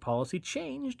 the policy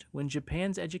changed when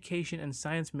Japan's Education and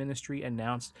Science Ministry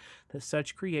announced that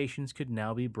such creations could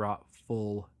now be brought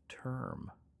full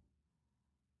term.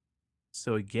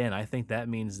 So again, I think that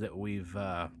means that we've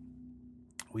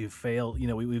failed.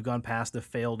 We've gone past the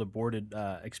failed, aborted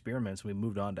experiments. We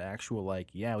moved on to actual,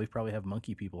 we probably have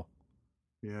monkey people.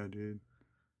 Yeah, dude.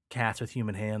 Cats with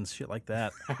human hands, shit like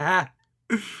that. I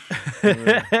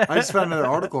just found another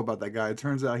article about that guy. It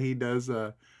turns out he does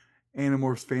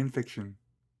Animorphs fan fiction.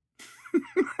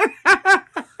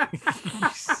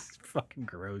 Fucking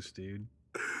gross, dude.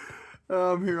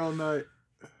 I'm here all night.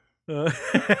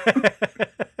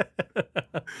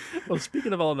 Well,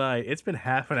 speaking of all night, it's been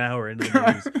half an hour into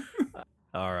the news.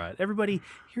 All right, everybody,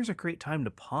 here's a great time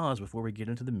to pause before we get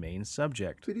into the main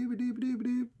subject.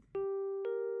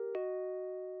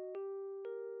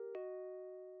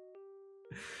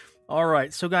 All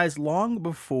right, so guys, long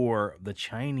before the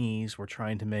Chinese were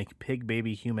trying to make pig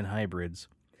baby human hybrids,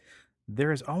 there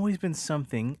has always been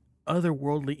something,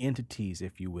 otherworldly entities,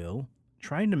 if you will,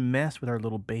 trying to mess with our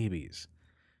little babies.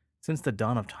 Since the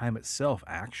dawn of time itself,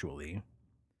 actually,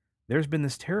 there's been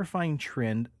this terrifying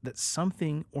trend that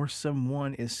something or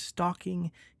someone is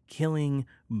stalking, killing,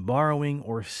 borrowing,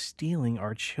 or stealing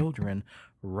our children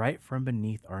right from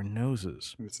beneath our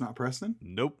noses. It's not Preston?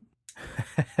 Nope.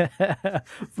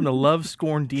 From the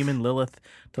love-scorned demon Lilith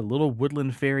to little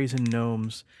woodland fairies and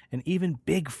gnomes, and even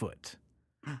Bigfoot.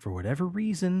 For whatever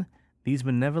reason, these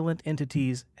benevolent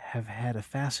entities have had a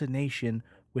fascination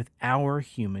with our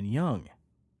human young.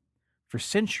 For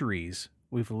centuries,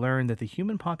 we've learned that the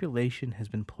human population has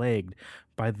been plagued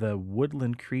by the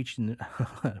woodland creatures,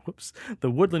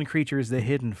 the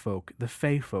hidden folk, the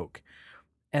fey folk,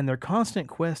 and their constant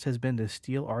quest has been to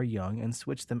steal our young and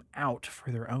switch them out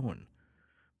for their own.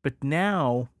 But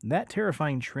now, that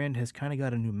terrifying trend has kind of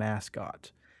got a new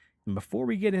mascot. And before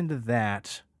we get into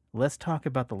that, let's talk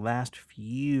about the last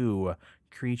few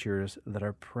creatures that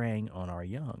are preying on our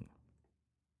young.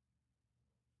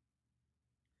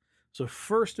 So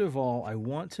first of all, I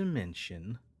want to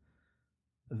mention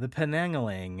the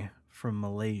Penangalang from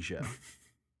Malaysia.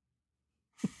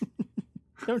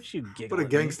 Don't you giggle. What a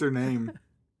gangster name.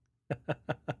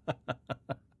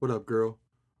 What up, girl?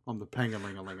 On the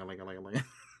pang-a-ling-a-ling-a-ling-a-ling-a-ling.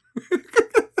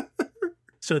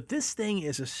 So this thing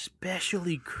is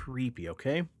especially creepy,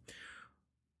 okay?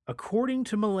 According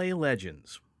to Malay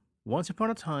legends, once upon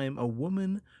a time, a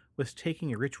woman was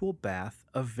taking a ritual bath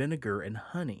of vinegar and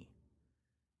honey.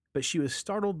 But she was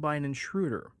startled by an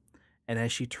intruder, and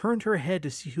as she turned her head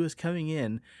to see who was coming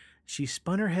in, she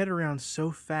spun her head around so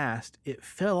fast it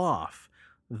fell off,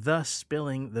 thus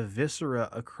spilling the viscera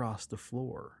across the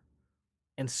floor.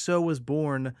 And so was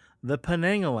born the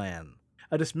Penanggalan,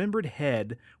 a dismembered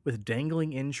head with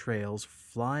dangling entrails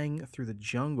flying through the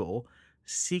jungle,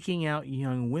 seeking out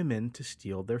young women to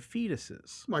steal their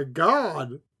fetuses. My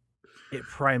God! It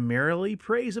primarily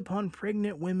preys upon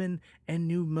pregnant women and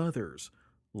new mothers,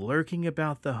 lurking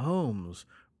about the homes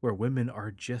where women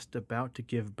are just about to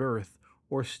give birth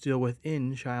or still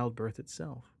within childbirth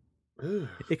itself. Ugh.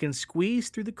 It can squeeze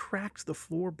through the cracks of the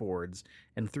floorboards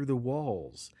and through the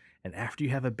walls, and after you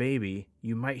have a baby,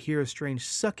 you might hear a strange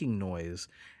sucking noise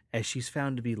as she's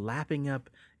found to be lapping up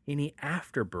any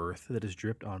afterbirth that has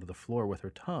dripped onto the floor with her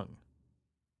tongue.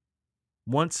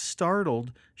 Once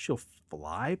startled, she'll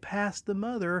fly past the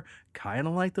mother, kind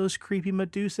of like those creepy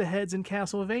Medusa heads in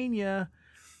Castlevania,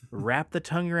 wrap the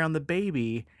tongue around the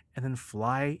baby, and then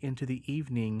fly into the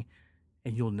evening,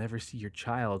 and you'll never see your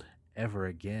child ever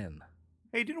again.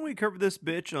 Hey, didn't we cover this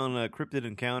bitch on Cryptid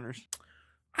Encounters?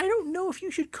 I don't know if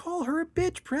you should call her a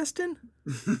bitch, Preston.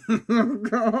 Oh,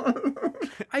 God.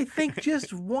 I think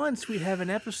just once we'd have an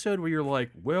episode where you're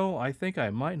like, well, I think I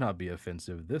might not be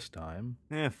offensive this time.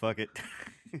 Fuck it.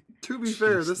 To be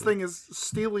fair, this thing is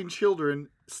stealing children,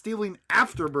 stealing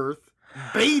afterbirth,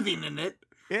 bathing in it.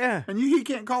 Yeah. And he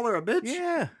can't call her a bitch?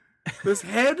 Yeah. This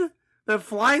head that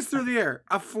flies through the air.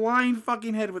 A flying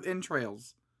fucking head with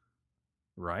entrails.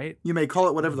 Right? You may call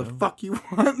it whatever the fuck you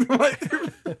want.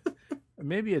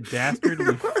 Maybe a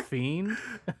dastardly fiend.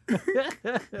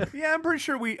 Yeah, I'm pretty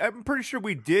sure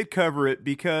we did cover it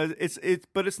because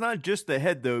but it's not just the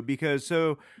head though, because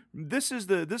so this is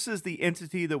the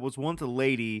entity that was once a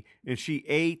lady and she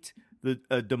ate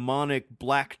a demonic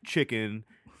black chicken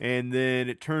and then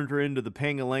it turned her into the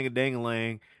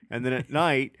Pang-a-lang-a-dang-a-lang, and then at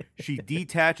night she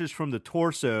detaches from the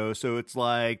torso, so it's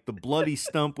like the bloody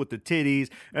stump with the titties,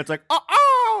 and it's like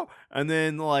oh, and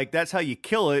then like that's how you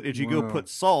kill it is you go put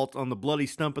salt on the bloody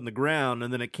stump in the ground,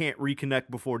 and then it can't reconnect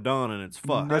before dawn, and it's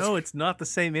fucked. No, it's not the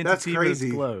same entity. That's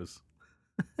crazy. But it's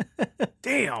close.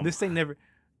 Damn. This thing never.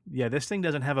 Yeah, this thing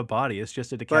doesn't have a body. It's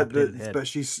just a decapitated head. But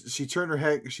she turned her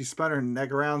head. She spun her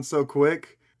neck around so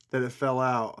quick that it fell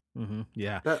out. Mm-hmm,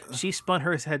 yeah. She spun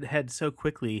her head so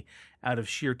quickly out of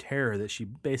sheer terror that she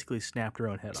basically snapped her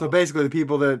own head off. So basically the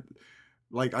people that,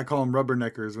 like, I call them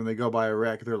rubberneckers when they go by a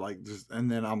wreck, they're like,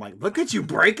 and then I'm like, look at you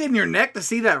breaking your neck to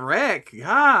see that wreck.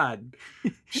 God.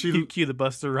 Cue the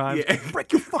Buster Rhymes. Yeah.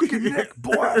 Break your fucking neck,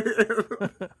 boy.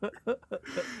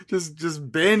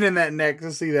 just bend in that neck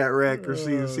to see that wreck or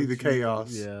see the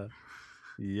chaos. Yeah.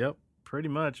 Yep. Pretty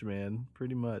much, man.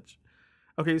 Pretty much.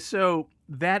 Okay, so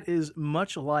that is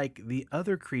much like the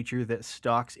other creature that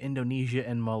stalks Indonesia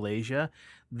and Malaysia,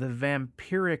 the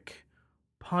vampiric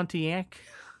Pontianak,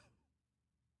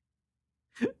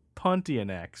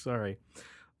 sorry.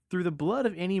 Through the blood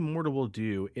of any mortal will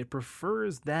do, it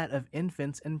prefers that of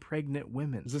infants and pregnant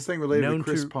women. Is this thing related to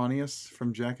Chris Pontius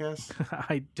from Jackass?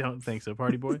 I don't think so,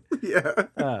 Party Boy. Yeah.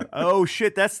 Oh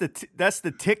shit, that's the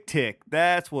tick.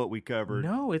 That's what we covered.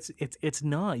 No, it's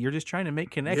not. You're just trying to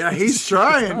make connections. Yeah, he's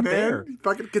trying, man. There.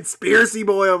 Fucking conspiracy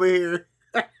boy over here.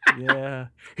 Yeah.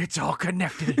 It's all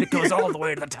connected and it goes all the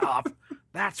way to the top.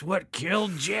 That's what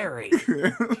killed Jerry.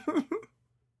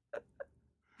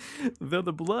 Though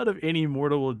the blood of any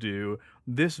mortal will do,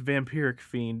 this vampiric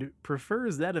fiend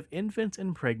prefers that of infants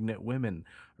and pregnant women,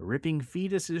 ripping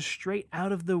fetuses straight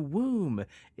out of the womb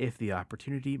if the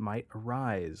opportunity might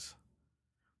arise.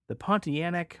 The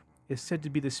Pontianak is said to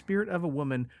be the spirit of a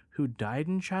woman who died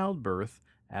in childbirth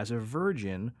as a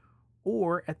virgin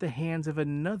or at the hands of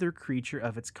another creature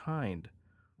of its kind.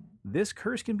 This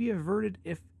curse can be averted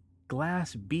if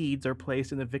glass beads are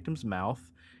placed in the victim's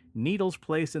mouth, needles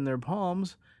placed in their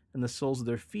palms, and the soles of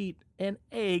their feet, and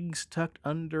eggs tucked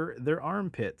under their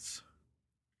armpits.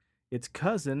 Its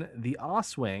cousin, the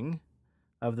oswang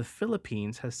of the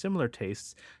Philippines, has similar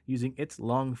tastes, using its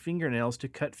long fingernails to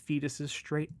cut fetuses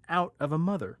straight out of a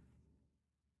mother.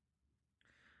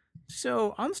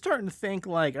 So I'm starting to think,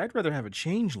 like, I'd rather have a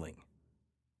changeling.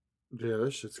 Yeah,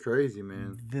 this shit's crazy,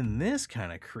 man. Than this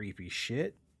kind of creepy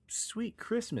shit. Sweet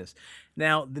Christmas.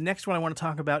 Now, the next one I want to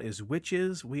talk about is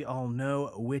witches. We all know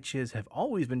witches have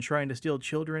always been trying to steal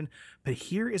children, but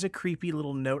here is a creepy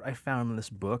little note I found in this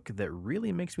book that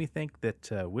really makes me think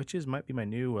that witches might be my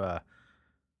new,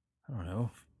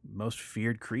 most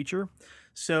feared creature.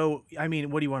 So, I mean,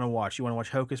 what do you want to watch? You want to watch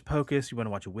Hocus Pocus? You want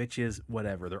to watch witches?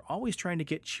 Whatever. They're always trying to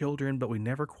get children, but we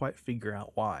never quite figure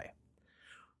out why.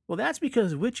 Well, that's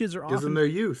because witches are gives them their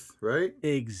youth, right?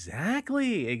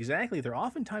 Exactly. They're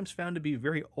oftentimes found to be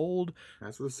very old.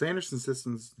 That's what the Sanderson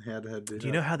systems had to do.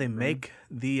 You know how they make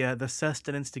the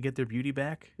sustenance to get their beauty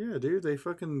back? Yeah, dude. They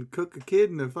fucking cook a kid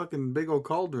in a fucking big old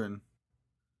cauldron.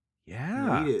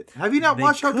 Yeah. Eat it. Have you not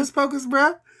watched Hocus Pocus,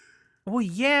 bruh? Well,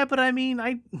 yeah, but I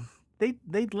mean,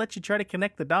 they'd let you try to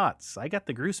connect the dots. I got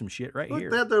the gruesome shit right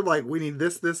here. That they're like, we need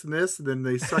this, this, and this, and then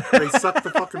they suck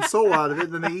the fucking soul out of it,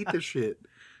 and then they eat the shit.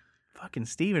 Fucking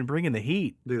Steven bringing the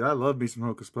heat. Dude, I love me some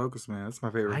Hocus Pocus, man. That's my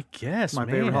favorite. I guess, my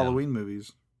favorite Halloween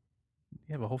movies.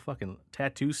 You have a whole fucking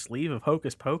tattoo sleeve of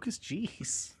Hocus Pocus?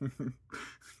 Jeez.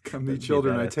 Come me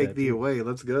children, I take thee away.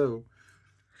 Let's go.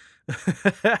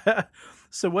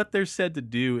 So what they're said to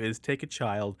do is take a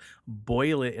child,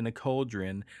 boil it in a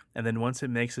cauldron, and then once it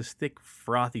makes this thick,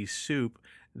 frothy soup,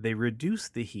 they reduce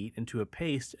the heat into a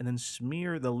paste and then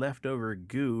smear the leftover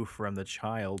goo from the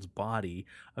child's body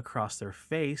across their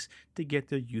face to get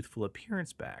their youthful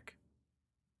appearance back.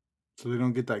 So they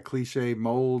don't get that cliche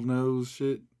mold nose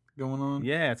shit going on?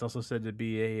 Yeah, it's also said to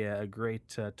be a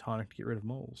great tonic to get rid of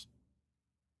moles.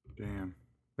 Damn.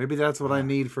 Maybe that's what I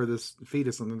need for this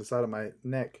fetus on the side of my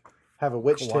neck. Have a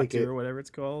witch take it. Or whatever it's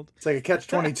called. It's like a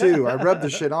catch-22. I rub the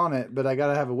shit on it, but I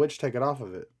gotta have a witch take it off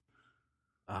of it.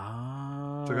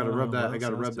 Ah. So I gotta rub that. I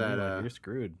gotta rub that. You're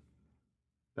screwed.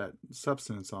 That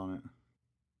substance on it.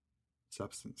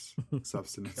 Substance.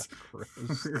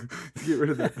 Get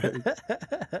rid of that thing.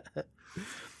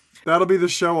 That'll be the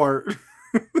show art.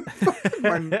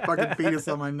 My fucking fetus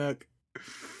on my neck.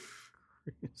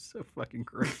 You're so fucking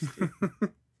gross.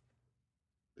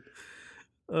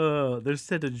 They're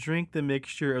said to drink the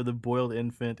mixture of the boiled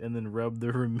infant and then rub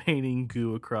the remaining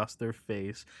goo across their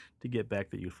face to get back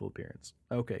the youthful appearance.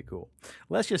 Okay, cool.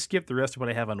 Let's just skip the rest of what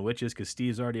I have on witches because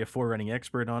Steve's already a forerunning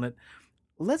expert on it.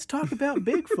 Let's talk about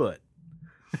Bigfoot.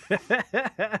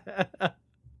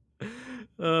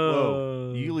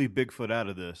 Whoa, you leave Bigfoot out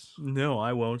of this. No,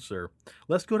 I won't, sir.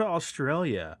 Let's go to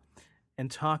Australia and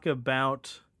talk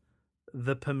about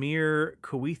the Pamir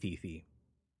Coethethi,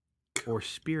 or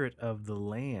spirit of the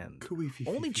land.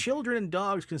 Only children and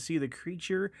dogs can see the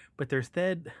creature, but they're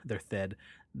said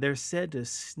to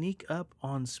sneak up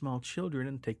on small children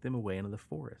and take them away into the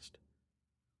forest.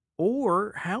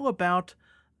 Or how about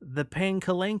the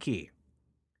Pankalenki,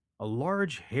 a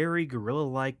large, hairy,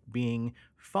 gorilla-like being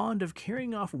fond of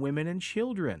carrying off women and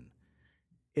children.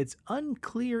 It's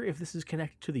unclear if this is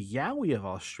connected to the Yowie of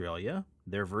Australia,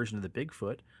 their version of the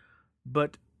Bigfoot,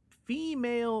 but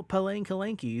female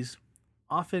Palankalenkis,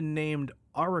 often named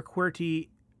Araquerti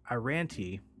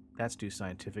iranti, that's too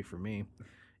scientific for me,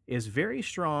 is very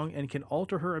strong and can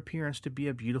alter her appearance to be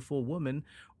a beautiful woman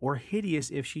or hideous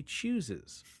if she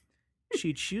chooses.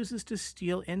 She chooses to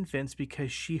steal infants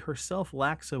because she herself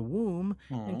lacks a womb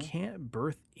and can't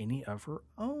birth any of her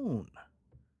own.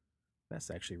 That's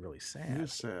actually really sad. It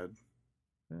is sad.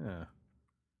 Yeah.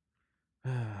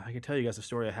 I can tell you guys a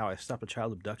story of how I stopped a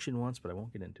child abduction once, but I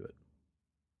won't get into it.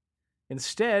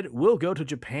 Instead, we'll go to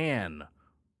Japan,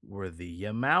 where the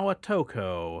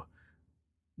Yamawa-toko,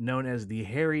 known as the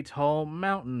hairy, tall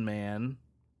mountain man,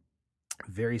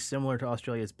 very similar to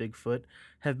Australia's Bigfoot,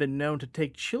 have been known to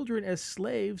take children as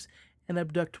slaves and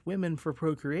abduct women for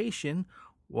procreation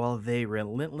while they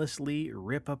relentlessly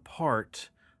rip apart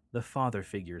the father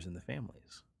figures in the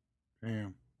families.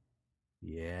 Damn.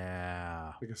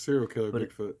 Yeah. Like a serial killer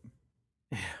Bigfoot.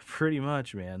 Pretty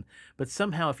much, man. But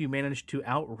somehow, if you manage to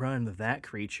outrun that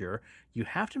creature, you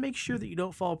have to make sure that you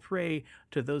don't fall prey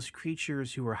to those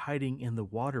creatures who are hiding in the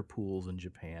water pools in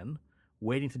Japan,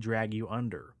 waiting to drag you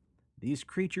under. These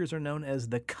creatures are known as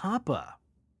the kappa.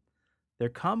 They're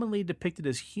commonly depicted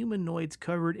as humanoids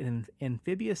covered in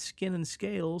amphibious skin and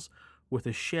scales, with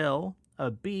a shell,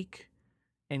 a beak,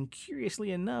 and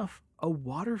curiously enough, a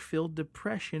water-filled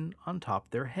depression on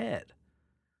top their head.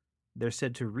 They're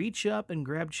said to reach up and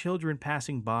grab children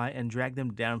passing by and drag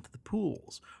them down to the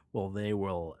pools, while they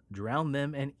will drown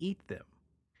them and eat them.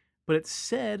 But it's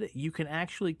said you can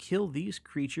actually kill these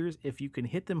creatures if you can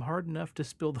hit them hard enough to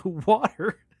spill the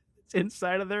water that's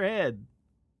inside of their head.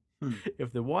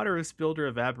 If the water is spilled or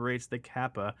evaporates, the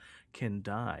kappa can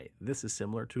die. This is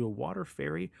similar to a water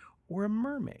fairy or a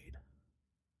mermaid.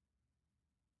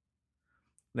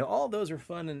 Now, all those are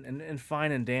fun and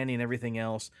fine and dandy and everything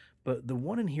else, but the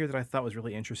one in here that I thought was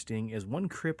really interesting is one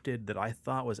cryptid that I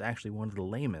thought was actually one of the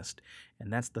lamest,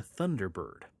 and that's the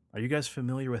Thunderbird. Are you guys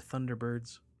familiar with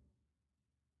Thunderbirds?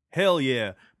 Hell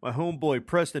yeah. My homeboy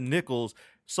Preston Nichols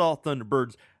saw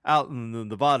Thunderbirds out in the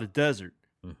Nevada desert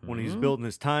when he's Mm-hmm. building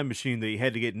his time machine that he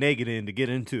had to get naked in to get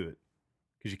into it.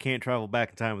 Because you can't travel back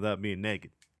in time without being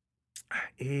naked.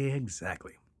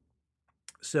 Exactly.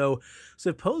 So,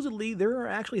 supposedly, there are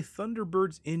actually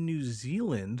Thunderbirds in New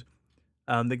Zealand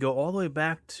that go all the way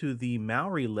back to the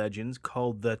Maori legends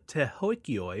called the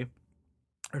Tehokioi,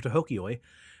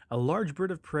 a large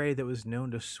bird of prey that was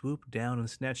known to swoop down and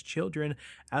snatch children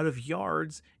out of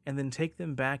yards and then take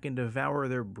them back and devour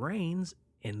their brains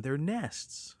in their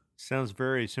nests. Sounds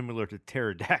very similar to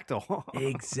pterodactyl.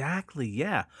 Exactly,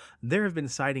 yeah. There have been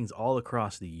sightings all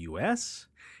across the U.S.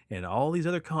 and all these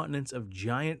other continents of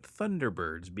giant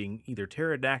thunderbirds being either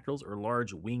pterodactyls or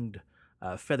large winged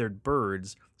feathered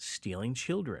birds stealing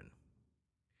children.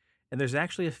 And there's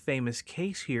actually a famous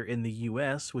case here in the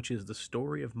U.S., which is the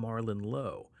story of Marlon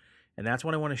Lowe. And that's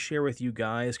what I want to share with you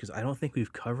guys because I don't think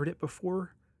we've covered it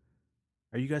before.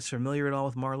 Are you guys familiar at all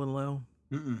with Marlon Lowe?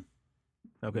 Mm-mm.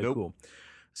 Okay, Nope. cool.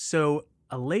 So,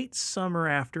 a late summer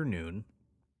afternoon,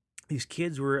 these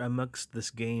kids were amongst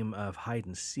this game of hide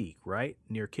and seek, right?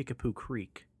 Near Kickapoo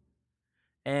Creek.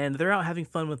 And they're out having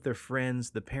fun with their friends.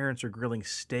 The parents are grilling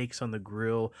steaks on the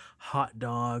grill, hot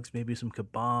dogs, maybe some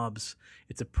kebabs.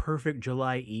 It's a perfect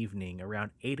July evening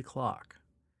around 8 o'clock.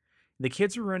 The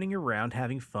kids are running around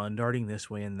having fun, darting this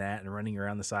way and that, and running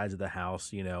around the sides of the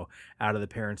house, out of the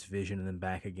parents' vision and then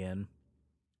back again.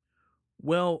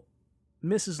 Well,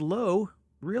 Mrs. Lowe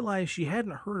realized she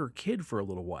hadn't heard her kid for a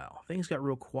little while. Things got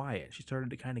real quiet. She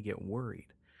started to kind of get worried.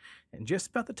 And just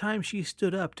about the time she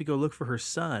stood up to go look for her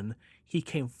son, he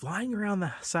came flying around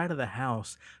the side of the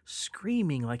house,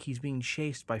 screaming like he's being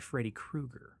chased by Freddy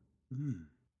Krueger. Mm.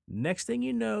 Next thing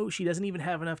you know, she doesn't even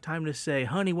have enough time to say,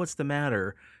 "Honey, what's the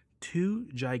matter?" 2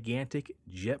 gigantic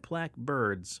jet black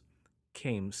birds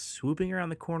came swooping around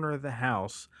the corner of the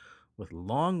house with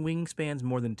long wingspans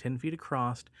more than 10 feet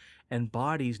across and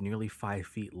bodies nearly 5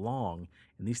 feet long.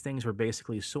 And these things were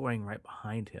basically soaring right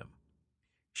behind him.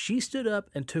 She stood up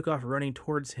and took off running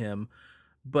towards him,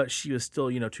 but she was still,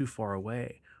 too far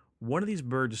away. One of these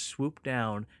birds swooped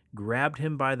down, grabbed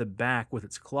him by the back with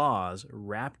its claws,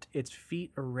 wrapped its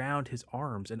feet around his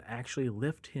arms, and actually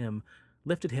lifted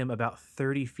him about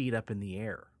 30 feet up in the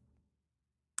air.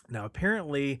 Now,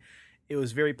 apparently, it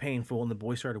was very painful, and the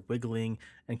boy started wiggling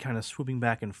and kind of swooping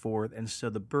back and forth, and so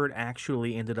the bird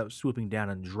actually ended up swooping down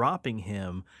and dropping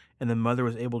him, and the mother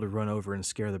was able to run over and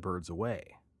scare the birds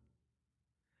away.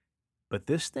 But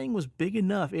this thing was big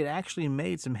enough, it actually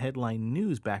made some headline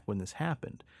news back when this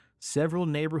happened. Several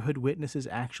neighborhood witnesses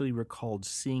actually recalled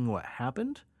seeing what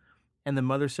happened, and the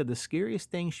mother said the scariest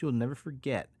thing she will never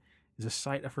forget is the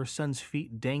sight of her son's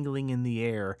feet dangling in the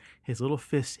air, his little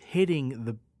fists hitting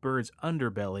the bird's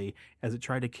underbelly as it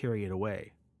tried to carry it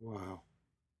away. Wow.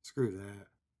 Screw that.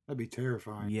 That'd be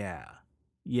terrifying.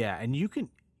 Yeah, and you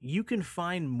can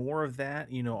find more of that,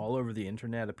 all over the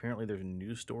internet. Apparently there's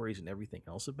news stories and everything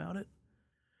else about it.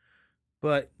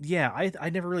 But yeah,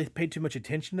 I never really paid too much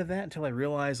attention to that until I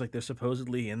realized there's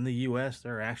supposedly in the U.S.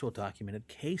 there are actual documented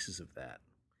cases of that.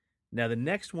 Now the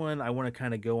next one I want to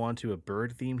kind of go on to a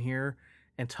bird theme here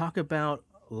and talk about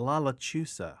La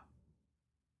Lechuza.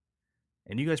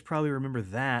 And you guys probably remember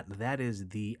that. That is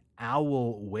the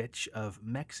owl witch of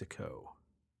Mexico.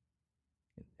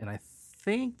 And I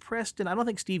think, Preston, I don't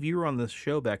think, Steve, you were on this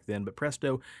show back then, but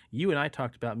Presto, you and I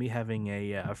talked about me having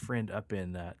a friend up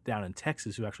down in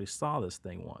Texas who actually saw this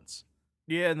thing once.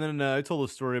 Yeah, and then I told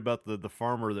a story about the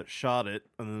farmer that shot it,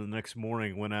 and then the next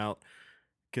morning went out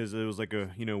because it was like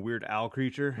a weird owl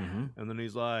creature, and then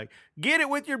he's like, "Get it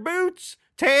with your boots,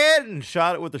 Ted," and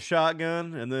shot it with a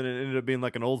shotgun, and then it ended up being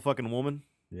like an old fucking woman.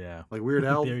 Yeah, like Weird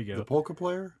Al, there you go. The polka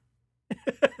player.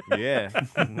 Yeah.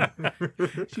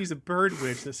 She's a bird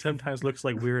witch that sometimes looks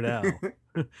like Weird Al.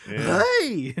 Yeah.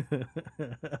 Hey!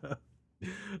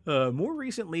 More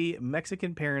recently,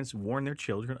 Mexican parents warn their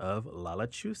children of La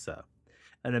Lechuza,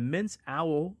 an immense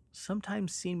owl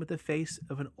sometimes seen with the face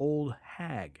of an old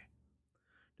hag.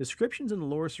 Descriptions and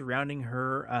lore surrounding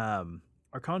her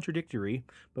are contradictory,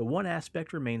 but one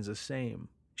aspect remains the same.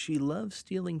 She loves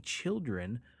stealing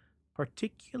children,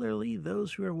 particularly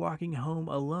those who are walking home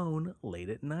alone late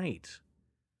at night.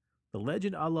 The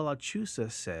legend of La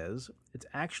Lechuza says it's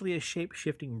actually a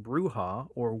shape-shifting bruja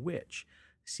or witch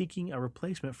seeking a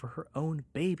replacement for her own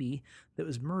baby that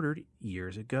was murdered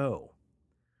years ago.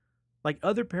 Like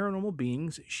other paranormal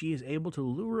beings, she is able to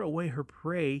lure away her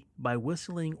prey by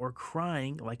whistling or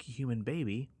crying like a human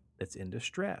baby that's in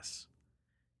distress.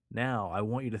 Now, I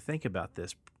want you to think about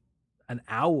this. An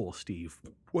owl, Steve.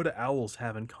 What do owls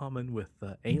have in common with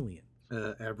aliens?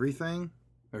 Everything.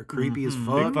 They're creepy as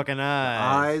fuck. Big fucking The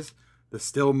eyes, the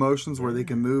still motions where they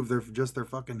can move their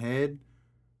fucking head.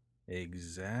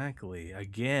 Exactly.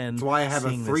 Again, that's why I have a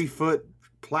 3-foot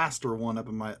plaster one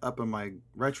up in my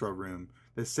retro room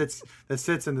that sits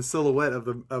in the silhouette of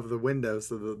the window,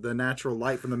 so the natural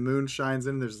light from the moon shines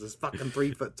in. There's this fucking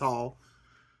 3-foot tall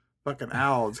fucking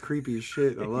owl. It's creepy as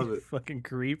shit. I love it. Fucking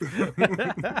creep.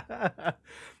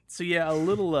 So yeah, a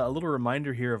little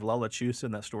reminder here of Lalachusa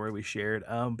in that story we shared.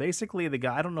 Basically, the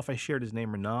guy, I don't know if I shared his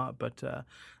name or not, but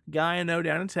guy I know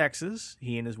down in Texas,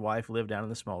 he and his wife live down in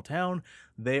the small town.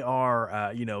 They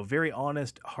are, very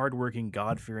honest, hardworking,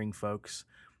 God-fearing folks.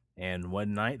 And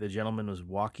one night, the gentleman was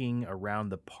walking around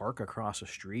the park across the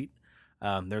street.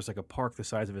 There's like a park the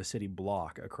size of a city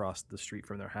block across the street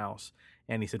from their house.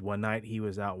 And he said one night he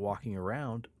was out walking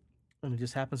around, and he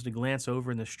just happens to glance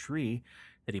over in this tree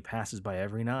that he passes by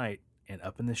every night. And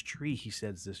up in this tree, he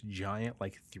says this giant,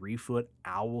 like 3-foot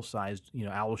owl-sized,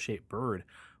 owl-shaped bird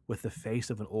with the face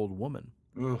of an old woman.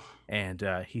 Ugh. And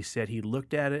he said he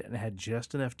looked at it and had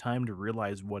just enough time to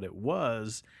realize what it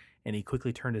was, and he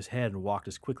quickly turned his head and walked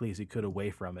as quickly as he could away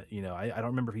from it. I don't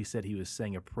remember if he said he was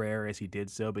saying a prayer as he did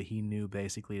so, but he knew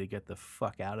basically to get the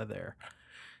fuck out of there.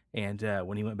 And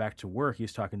when he went back to work, he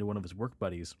was talking to one of his work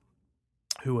buddies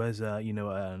who was,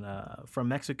 from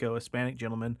Mexico, a Hispanic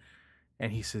gentleman.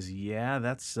 And he says, yeah,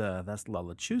 that's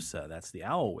Lalachusa. That's the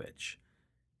owl witch.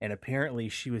 And apparently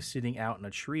she was sitting out in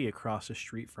a tree across the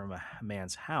street from a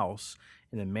man's house.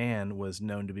 And the man was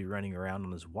known to be running around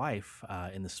on his wife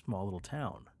in this small little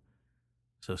town.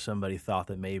 So somebody thought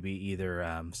that maybe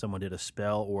either someone did a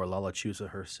spell or Lalachusa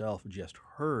herself just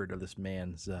heard of this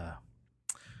man's,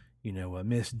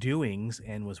 misdoings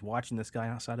and was watching this guy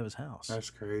outside of his house.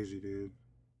 That's crazy, dude.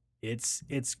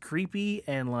 It's creepy,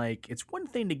 and like it's one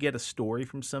thing to get a story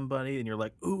from somebody and you're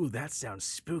like, ooh, that sounds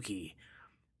spooky.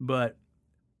 But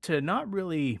to not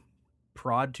really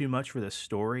prod too much for this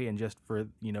story and just for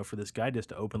this guy just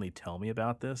to openly tell me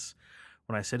about this.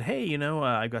 When I said, hey,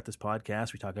 I've got this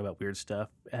podcast, we talk about weird stuff.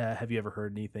 Have you ever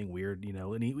heard anything weird,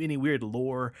 any weird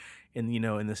lore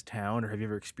in this town, or have you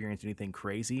ever experienced anything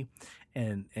crazy?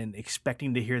 And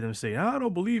expecting to hear them say, I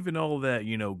don't believe in all that,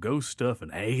 ghost stuff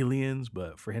and aliens,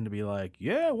 but for him to be like,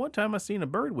 yeah, one time I seen a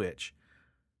bird witch.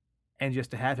 And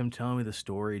just to have him tell me the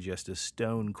story just as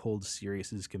stone cold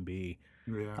serious as can be,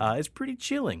 it's pretty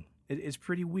chilling. It's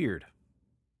pretty weird.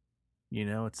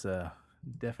 It's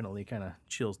definitely kind of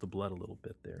chills the blood a little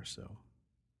bit there. So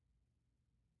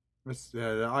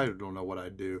I don't know what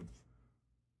I'd do.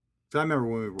 So I remember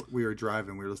when we were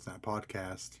driving, we were listening to that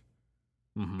podcast,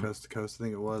 Coast to Coast, I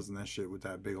think it was, and that shit with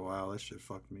that big owl, that shit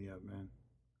fucked me up, man.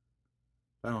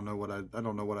 I don't know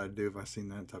what I'd do if I seen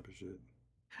that type of shit.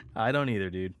 I don't either,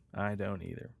 dude. I don't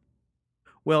either.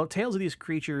 Well, tales of these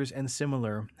creatures and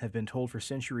similar have been told for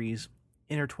centuries,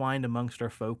 intertwined amongst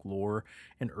our folklore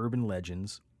and urban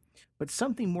legends. But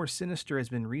something more sinister has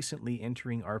been recently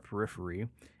entering our periphery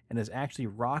and has actually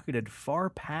rocketed far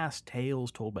past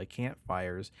tales told by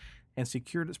campfires and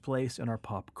secured its place in our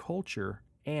pop culture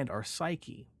and our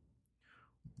psyche.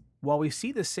 While we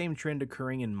see the same trend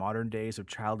occurring in modern days of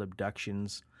child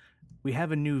abductions, we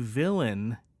have a new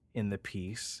villain in the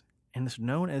piece, and it's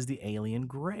known as the Alien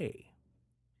Grey.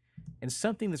 And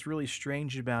something that's really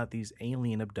strange about these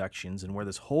alien abductions and where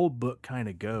this whole book kind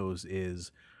of goes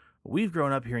is we've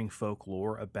grown up hearing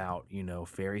folklore about,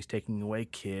 fairies taking away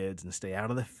kids and stay out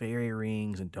of the fairy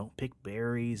rings and don't pick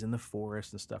berries in the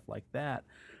forest and stuff like that.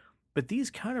 But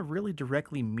these kind of really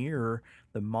directly mirror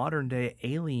the modern day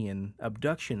alien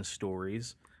abduction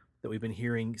stories that we've been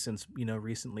hearing since,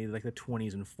 recently, like the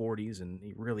 20s and 40s, and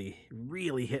it really,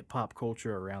 really hit pop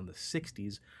culture around the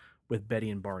 60s with Betty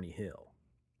and Barney Hill.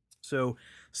 So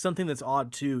something that's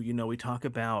odd too, we talk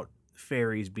about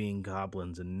fairies being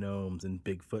goblins and gnomes and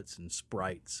Bigfoots and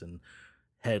sprites and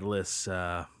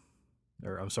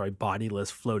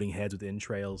bodiless floating heads with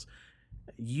entrails.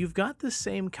 You've got the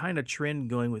same kind of trend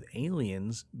going with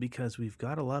aliens because we've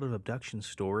got a lot of abduction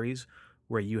stories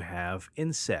where you have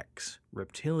insects,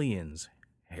 reptilians,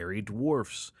 hairy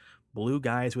dwarfs, blue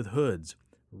guys with hoods,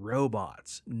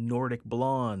 robots, Nordic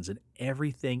blondes, and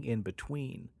everything in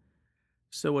between.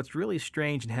 So what's really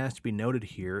strange and has to be noted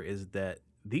here is that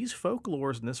these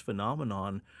folklores and this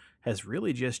phenomenon has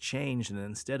really just changed, and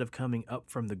instead of coming up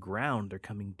from the ground, they're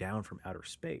coming down from outer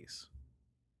space.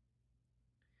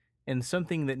 And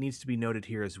something that needs to be noted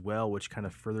here as well, which kind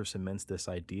of further cements this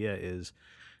idea, is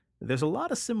there's a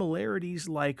lot of similarities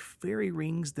like fairy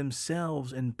rings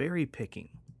themselves and berry picking.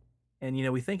 And,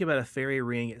 we think about a fairy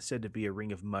ring, it's said to be a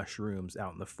ring of mushrooms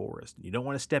out in the forest. You don't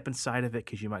want to step inside of it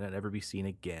because you might not ever be seen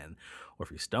again. Or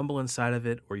if you stumble inside of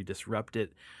it or you disrupt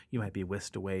it, you might be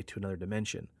whisked away to another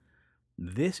dimension.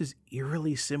 This is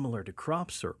eerily similar to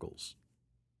crop circles.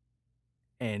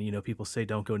 And, people say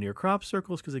don't go near crop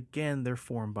circles because, again, they're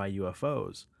formed by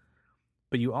UFOs.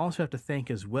 But you also have to think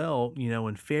as well,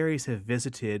 when fairies have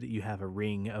visited, you have a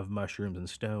ring of mushrooms and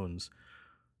stones.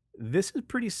 This is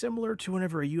pretty similar to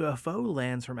whenever a UFO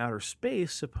lands from outer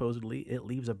space, supposedly it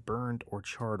leaves a burned or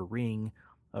charred ring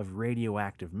of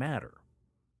radioactive matter.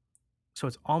 So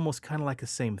it's almost kind of like the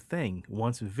same thing.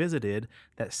 Once visited,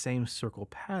 that same circle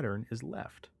pattern is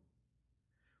left.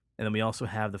 And then we also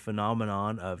have the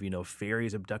phenomenon of,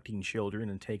 fairies abducting children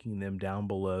and taking them down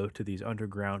below to these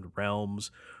underground realms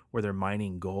where they're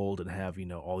mining gold and have,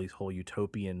 all these whole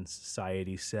utopian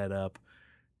societies set up.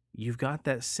 You've got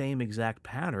that same exact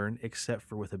pattern, except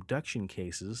for with abduction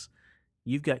cases,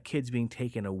 you've got kids being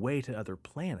taken away to other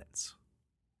planets.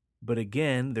 But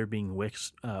again, they're being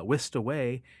whisked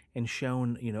away and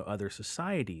shown, other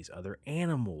societies, other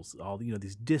animals, all,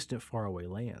 these distant, faraway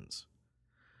lands.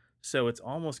 So it's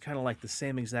almost kind of like the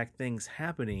same exact things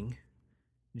happening,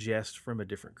 just from a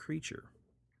different creature.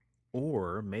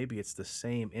 Or maybe it's the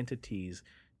same entities,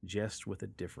 just with a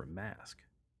different mask.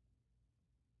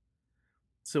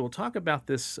 So we'll talk about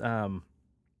this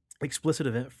explicit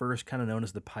event first, kind of known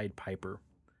as the Pied Piper.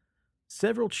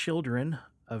 Several children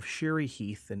of Sherry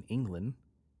Heath in England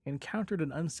encountered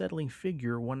an unsettling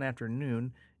figure one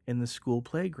afternoon in the school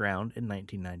playground in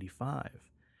 1995.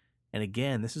 And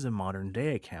again, this is a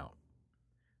modern-day account.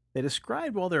 They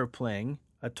described while they were playing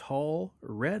a tall,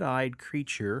 red-eyed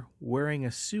creature wearing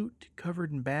a suit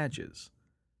covered in badges.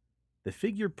 The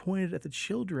figure pointed at the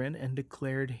children and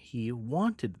declared he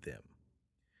wanted them.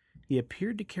 He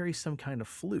appeared to carry some kind of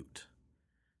flute.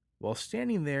 While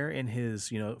standing there in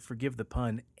his, forgive the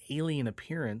pun, alien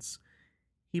appearance,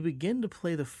 he began to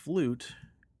play the flute,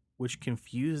 which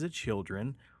confused the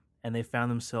children, and they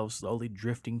found themselves slowly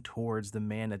drifting towards the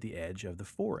man at the edge of the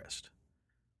forest.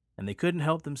 And they couldn't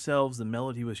help themselves. The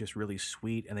melody was just really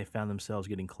sweet, and they found themselves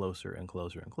getting closer and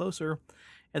closer and closer.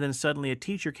 And then suddenly a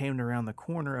teacher came around the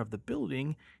corner of the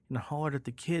building and hollered at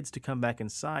the kids to come back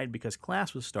inside because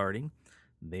class was starting.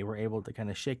 They were able to kind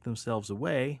of shake themselves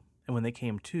away, and when they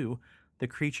came to, the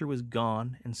creature was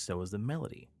gone, and so was the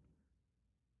melody.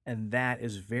 And that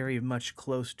is very much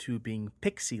close to being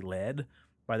pixie-led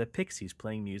by the pixies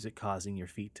playing music, causing your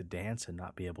feet to dance and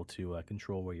not be able to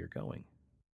control where you're going.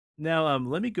 Now,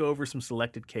 let me go over some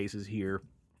selected cases here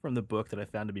from the book that I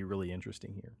found to be really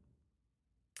interesting here.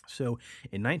 So,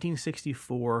 in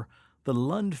 1964, the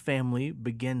Lund family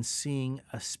began seeing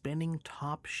a spinning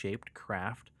top-shaped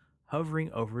craft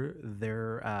hovering over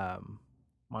their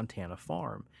Montana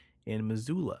farm in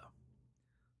Missoula.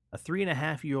 A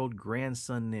 3.5-year-old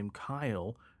grandson named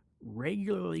Kyle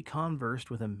regularly conversed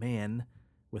with a man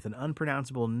with an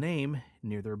unpronounceable name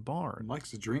near their barn.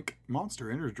 Likes to drink Monster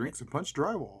Energy drinks and punch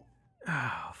drywall.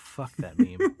 Oh, fuck that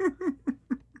meme.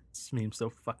 This meme's so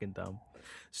fucking dumb.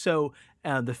 So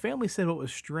the family said what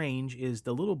was strange is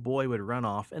the little boy would run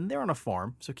off, and they're on a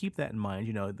farm, so keep that in mind.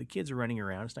 The kids are running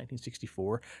around. It's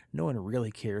 1964. No one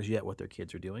really cares yet what their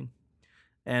kids are doing.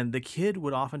 And the kid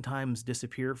would oftentimes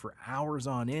disappear for hours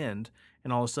on end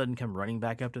and all of a sudden come running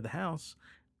back up to the house.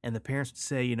 And the parents would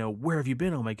say, where have you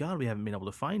been? Oh my God, we haven't been able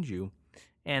to find you.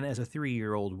 And as a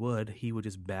 3-year-old would, he would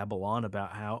just babble on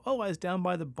about how, I was down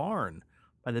by the barn,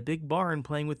 by the big barn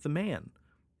playing with the man.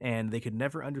 And they could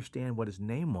never understand what his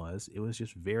name was. It was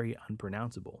just very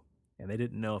unpronounceable. And they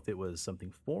didn't know if it was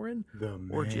something foreign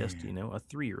or just, a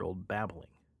 3-year-old babbling.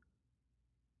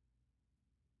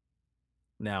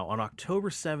 Now, on October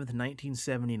 7th,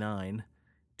 1979,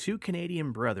 2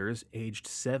 Canadian brothers, aged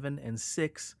 7 and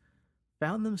 6,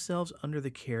 found themselves under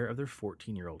the care of their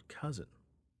 14-year-old cousin.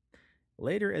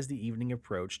 Later, as the evening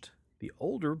approached, the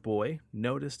older boy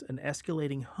noticed an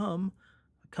escalating hum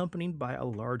accompanied by a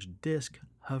large disc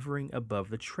hovering above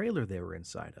the trailer they were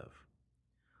inside of.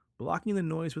 Blocking the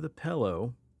noise with a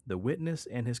pillow, the witness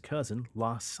and his cousin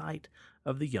lost sight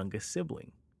of the youngest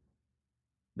sibling.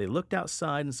 They looked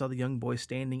outside and saw the young boy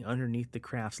standing underneath the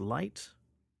craft's light.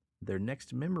 Their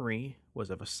next memory was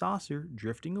of a saucer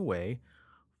drifting away,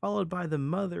 followed by the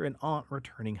mother and aunt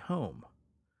returning home,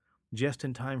 just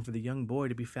in time for the young boy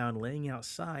to be found laying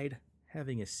outside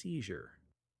having a seizure.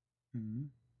 Mm-hmm.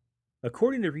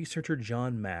 According to researcher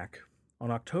John Mack,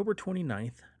 on October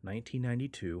 29th,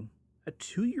 1992, a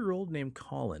 2-year-old named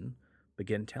Colin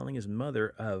began telling his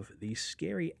mother of the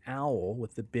scary owl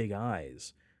with the big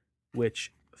eyes,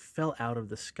 which fell out of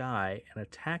the sky and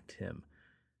attacked him.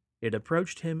 It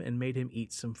approached him and made him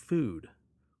eat some food.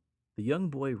 The young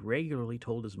boy regularly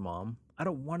told his mom, I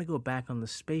don't want to go back on the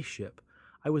spaceship.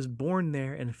 I was born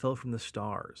there and fell from the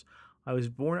stars. I was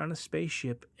born on a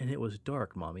spaceship and it was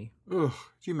dark, Mommy. Ugh,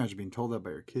 could you imagine being told that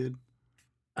by your kid?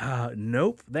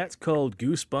 Nope. That's called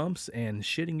goosebumps and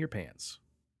shitting your pants.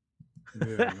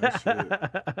 Yeah, no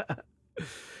shit.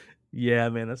 Yeah,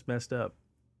 man, that's messed up.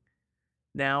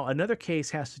 Now, another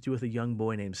case has to do with a young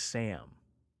boy named Sam.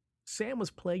 Sam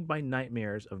was plagued by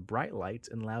nightmares of bright lights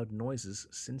and loud noises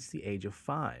since the age of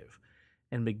 5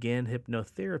 and began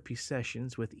hypnotherapy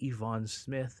sessions with Yvonne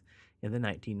Smith in the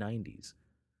 1990s.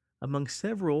 Among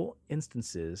several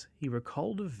instances, he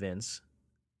recalled events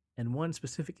and one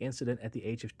specific incident at the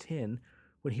age of 10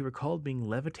 when he recalled being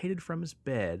levitated from his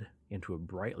bed into a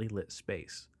brightly lit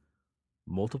space.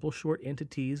 Multiple short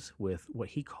entities with what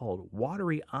he called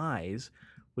watery eyes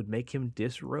would make him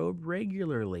disrobe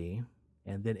regularly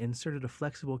and then inserted a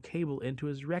flexible cable into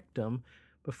his rectum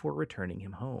before returning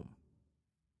him home.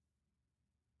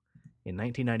 In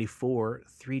 1994,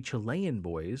 3 Chilean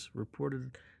boys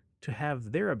reported to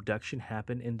have their abduction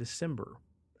happen in December.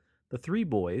 The 3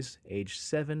 boys, aged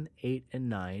 7, 8, and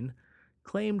 9,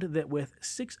 claimed that with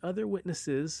 6 other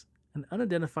witnesses, an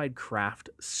unidentified craft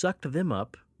sucked them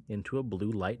up into a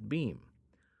blue light beam.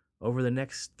 Over the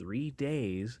next 3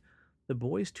 days, the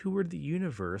boys toured the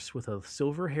universe with a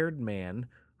silver-haired man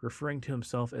referring to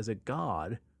himself as a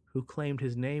god who claimed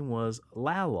his name was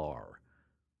Lalar.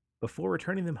 Before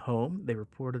returning them home, they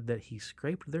reported that he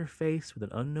scraped their face with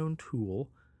an unknown tool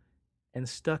and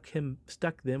stuck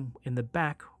them in the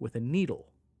back with a needle.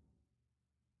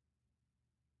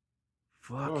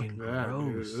 Fucking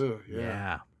gross. Dude. Ugh,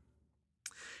 yeah.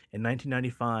 In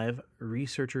 1995,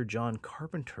 researcher John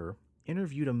Carpenter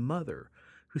interviewed a mother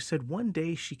who said one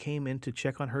day she came in to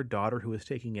check on her daughter who was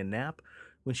taking a nap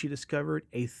when she discovered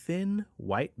a thin,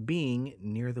 white being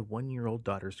near the 1-year-old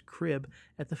daughter's crib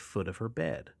at the foot of her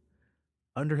bed.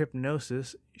 Under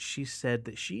hypnosis, she said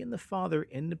that she and the father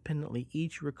independently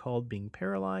each recalled being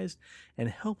paralyzed and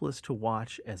helpless to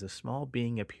watch as a small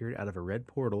being appeared out of a red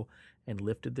portal and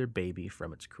lifted their baby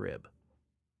from its crib.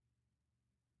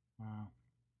 Wow.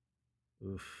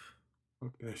 Oof.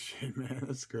 Fuck that shit, man.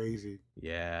 That's crazy.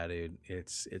 Yeah, dude,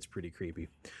 it's pretty creepy.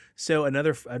 So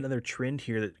another trend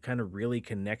here that kind of really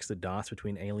connects the dots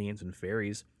between aliens and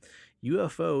fairies.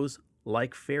 UFOs,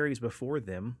 like fairies before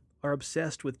them, are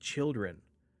obsessed with children.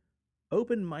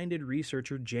 Open-minded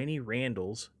researcher Janie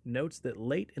Randalls notes that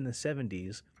late in the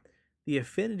 70s, the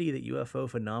affinity that UFO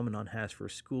phenomenon has for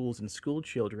schools and school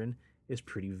children is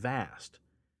pretty vast.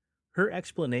 Her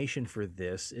explanation for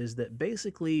this is that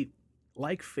basically,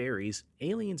 like fairies,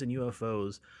 aliens and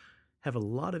UFOs have a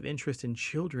lot of interest in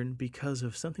children because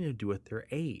of something to do with their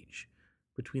age.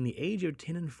 Between the age of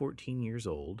 10 and 14 years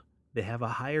old, they have a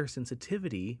higher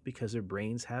sensitivity because their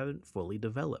brains haven't fully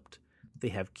developed. They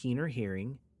have keener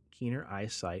hearing, keener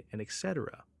eyesight, and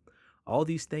etc. All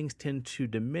these things tend to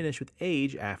diminish with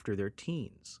age after their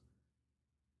teens.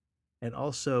 And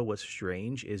also what's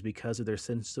strange is because of their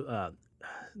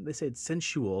they say it's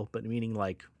sensual, but meaning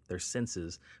like their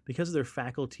senses, because of their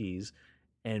faculties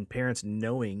and parents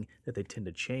knowing that they tend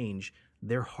to change,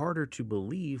 they're harder to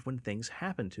believe when things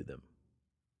happen to them.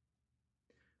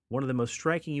 One of the most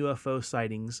striking UFO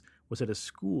sightings was at a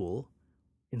school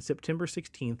in September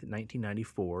 16th,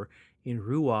 1994, in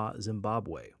Ruwa,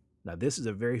 Zimbabwe. Now, this is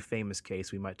a very famous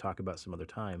case we might talk about some other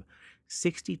time.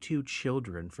 62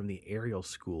 children from the Ariel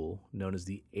school, known as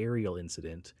the Ariel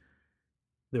Incident,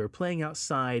 they were playing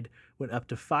outside when up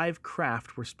to 5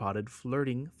 craft were spotted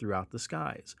flirting throughout the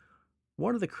skies.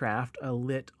 One of the craft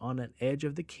lit on an edge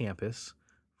of the campus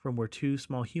from where 2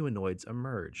 small humanoids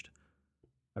emerged.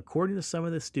 According to some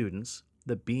of the students,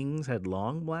 the beings had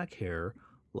long black hair,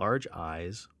 large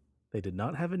eyes, they did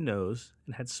not have a nose,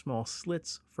 and had small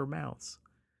slits for mouths.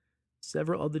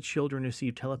 Several of the children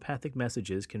received telepathic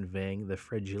messages conveying the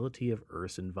fragility of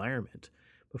Earth's environment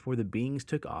before the beings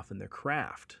took off in their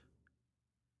craft.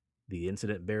 The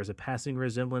incident bears a passing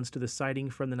resemblance to the sighting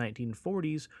from the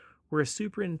 1940s, where a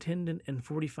superintendent and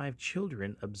 45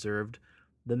 children observed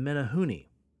the Menehune,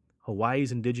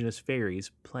 Hawaii's indigenous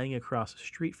fairies, playing across the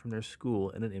street from their school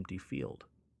in an empty field.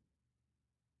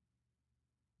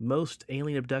 Most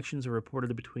alien abductions are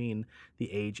reported between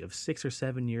the age of 6 or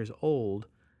 7 years old,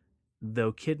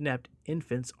 though kidnapped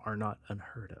infants are not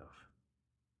unheard of.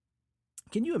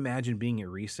 Can you imagine being at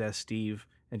recess, Steve,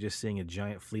 and just seeing a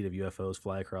giant fleet of UFOs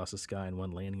fly across the sky and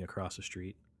one landing across the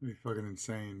street? It'd be fucking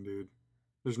insane, dude.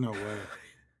 There's no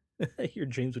way. Your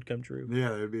dreams would come true.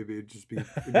 Yeah, it'd be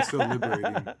so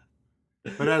liberating.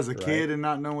 But as a kid and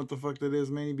not knowing what the fuck that is,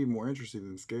 man, you'd be more interested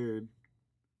than scared.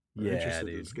 Yeah,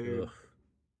 dude. Ugh.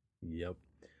 Yep.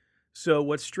 So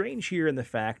what's strange here in the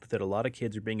fact that a lot of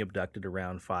kids are being abducted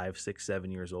around 5, 6,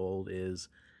 7 years old is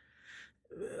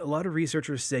a lot of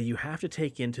researchers say you have to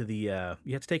take into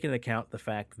account the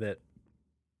fact that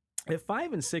At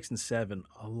 5 and 6 and 7,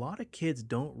 a lot of kids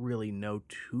don't really know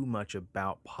too much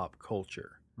about pop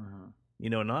culture.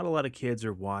 Not a lot of kids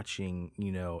are watching,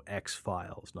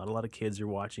 X-Files. Not a lot of kids are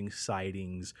watching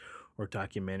sightings or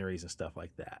documentaries and stuff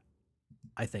like that.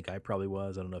 I think I probably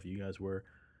was. I don't know if you guys were.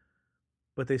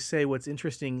 But they say what's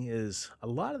interesting is a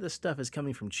lot of this stuff is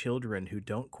coming from children who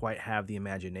don't quite have the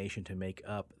imagination to make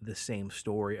up the same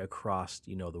story across,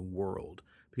 the world.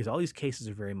 Because all these cases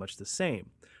are very much the same.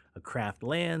 A craft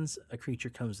lands, a creature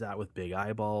comes out with big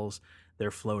eyeballs,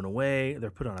 they're flown away, they're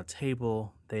put on a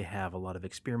table, they have a lot of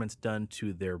experiments done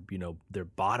to their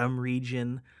bottom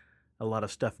region, a lot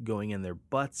of stuff going in their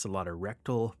butts, a lot of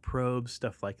rectal probes,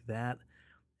 stuff like that.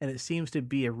 And it seems to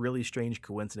be a really strange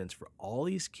coincidence for all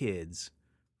these kids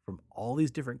from all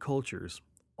these different cultures,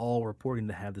 all reporting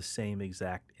to have the same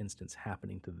exact instance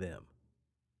happening to them.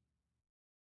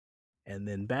 And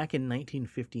then back in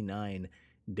 1959,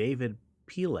 David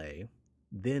Pillay,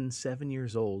 then 7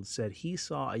 years old, said he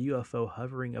saw a UFO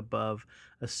hovering above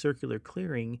a circular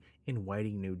clearing in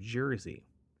Whiting, New Jersey.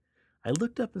 I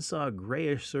looked up and saw a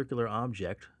grayish circular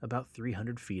object about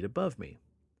 300 feet above me.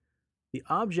 The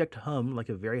object hummed like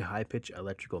a very high-pitched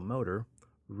electrical motor,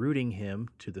 rooting him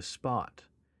to the spot.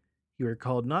 He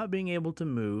recalled not being able to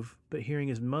move, but hearing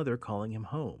his mother calling him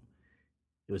home.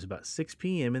 It was about 6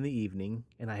 p.m. in the evening,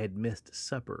 and I had missed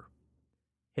supper.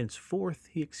 Henceforth,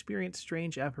 he experienced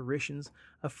strange apparitions,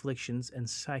 afflictions, and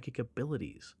psychic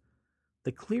abilities.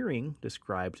 The clearing,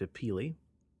 described to Peely,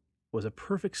 was a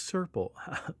perfect circle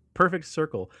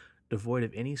devoid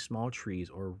of any small trees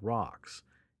or rocks,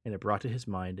 and it brought to his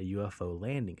mind a UFO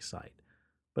landing site.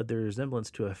 But the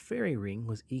resemblance to a fairy ring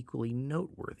was equally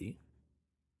noteworthy.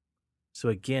 So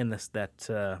again, that's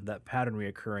that pattern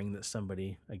reoccurring that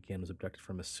somebody, again, was abducted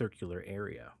from a circular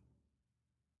area.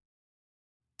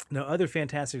 Now, other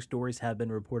fantastic stories have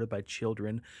been reported by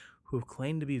children who have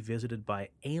claimed to be visited by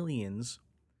aliens,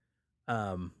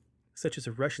 such as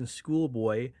a Russian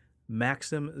schoolboy,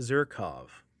 Maxim Zhirkov.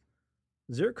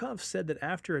 Zhirkov said that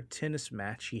after a tennis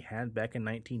match he had back in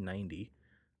 1990,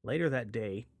 later that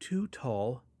day, two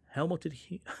tall,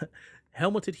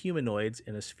 helmeted humanoids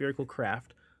in a spherical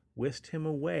craft whisked him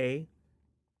away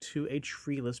to a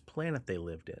treeless planet they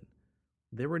lived in.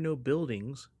 There were no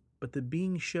buildings, but the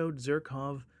being showed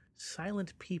Zhirkov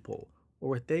silent people, or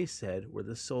what they said were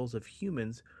the souls of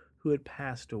humans who had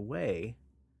passed away.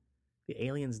 The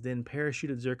aliens then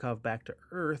parachuted Zhirkov back to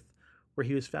Earth, where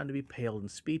he was found to be pale and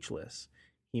speechless.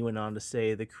 He went on to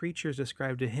say the creatures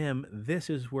described to him, this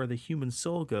is where the human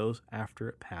soul goes after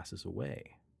it passes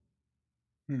away.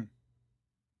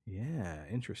 Yeah,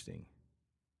 interesting.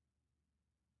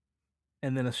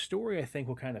 And then a story I think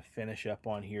we'll kind of finish up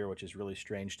on here, which is really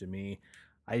strange to me.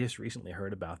 I just recently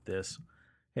heard about this.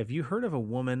 Have you heard of a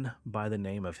woman by the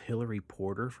name of Hillary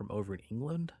Porter from over in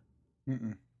England?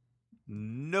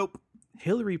 Nope.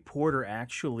 Hillary Porter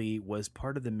actually was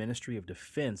part of the Ministry of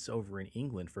Defense over in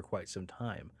England for quite some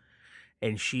time.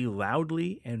 And she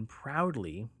loudly and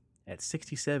proudly, at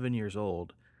 67 years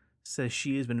old, says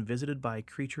she has been visited by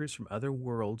creatures from other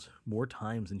worlds more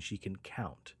times than she can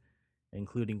count,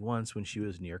 including once when she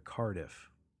was near Cardiff.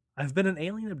 I've been an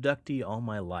alien abductee all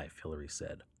my life, Hillary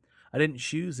said. I didn't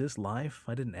choose this life.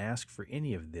 I didn't ask for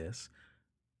any of this,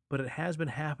 but it has been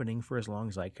happening for as long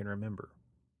as I can remember.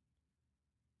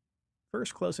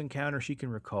 First close encounter she can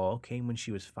recall came when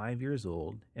she was 5 years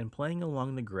old and playing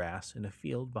along the grass in a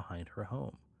field behind her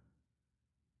home.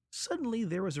 Suddenly,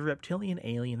 there was a reptilian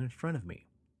alien in front of me.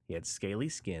 He had scaly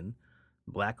skin,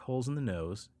 black holes in the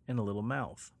nose, and a little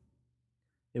mouth.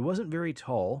 It wasn't very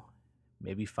tall,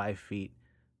 maybe 5 feet,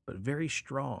 but very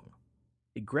strong.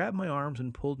 It grabbed my arms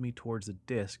and pulled me towards a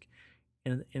disc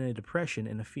in a depression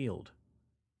in a field.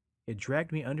 It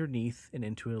dragged me underneath and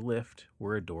into a lift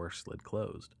where a door slid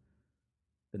closed.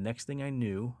 The next thing I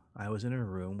knew, I was in a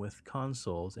room with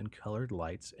consoles and colored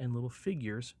lights and little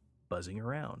figures buzzing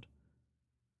around.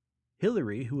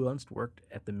 Hillary, who once worked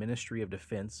at the Ministry of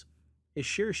Defense, is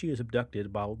sure she was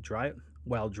abducted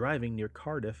while driving near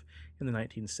Cardiff in the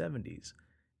 1970s,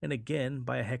 and again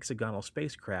by a hexagonal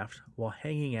spacecraft while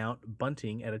hanging out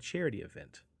bunting at a charity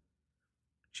event.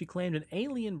 She claimed an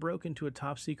alien broke into a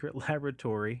top-secret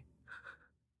laboratory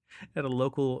at a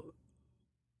local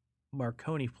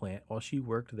Marconi plant while she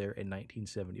worked there in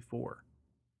 1974.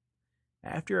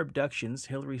 After abductions,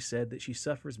 Hillary said that she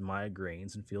suffers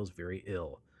migraines and feels very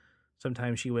ill.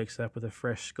 Sometimes she wakes up with a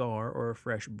fresh scar or a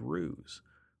fresh bruise,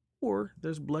 or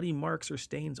there's bloody marks or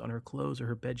stains on her clothes or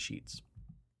her bed sheets.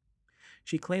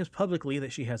 She claims publicly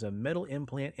that she has a metal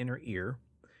implant in her ear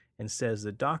and says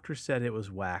the doctor said it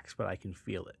was wax, but I can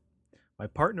feel it. My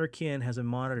partner Ken has a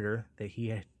monitor that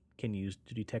he can use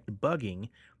to detect bugging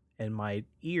and my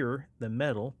ear, the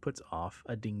metal, puts off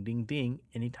a ding ding ding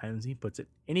anytime he puts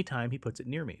it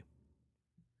near me.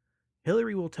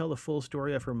 Hillary will tell the full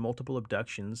story of her multiple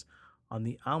abductions on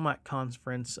the Almac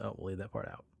conference. Oh, we'll leave that part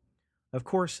out. Of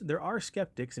course, there are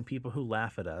skeptics and people who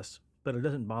laugh at us, but it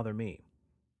doesn't bother me.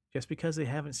 Just because they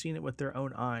haven't seen it with their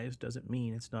own eyes doesn't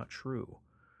mean it's not true.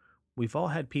 We've all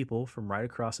had people from right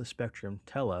across the spectrum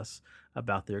tell us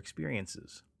about their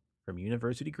experiences, from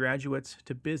university graduates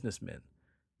to businessmen.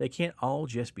 They can't all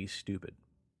just be stupid.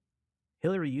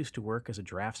 Hillary used to work as a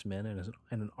draftsman and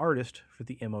an artist for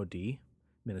the MOD,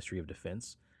 Ministry of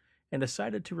Defense, and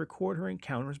decided to record her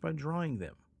encounters by drawing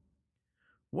them.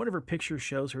 One of her pictures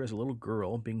shows her as a little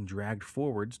girl being dragged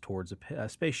forwards towards a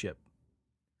spaceship.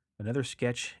 Another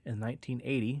sketch in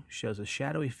 1980 shows a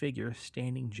shadowy figure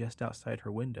standing just outside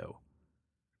her window.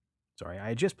 I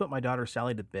had just put my daughter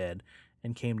Sally to bed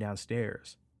and came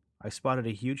downstairs. I spotted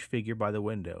a huge figure by the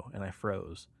window, and I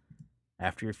froze.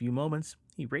 After a few moments,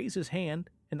 he raised his hand,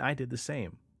 and I did the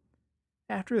same.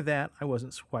 After that, I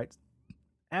wasn't quite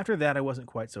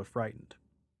so frightened.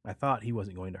 I thought he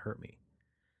wasn't going to hurt me.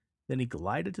 Then he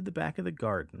glided to the back of the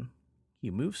garden. He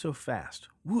moved so fast.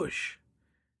 Whoosh!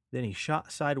 Then he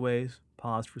shot sideways,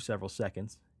 paused for several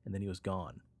seconds, and then he was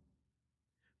gone.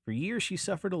 For years, she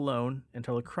suffered alone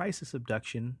until a crisis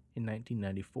abduction in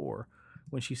 1994,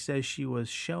 when she says she was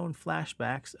shown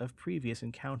flashbacks of previous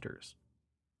encounters.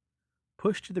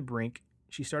 Pushed to the brink,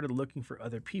 she started looking for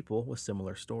other people with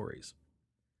similar stories.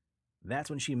 That's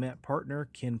when she met partner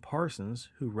Ken Parsons,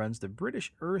 who runs the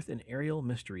British Earth and Aerial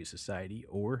Mystery Society,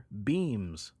 or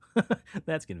BEAMS.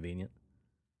 That's convenient.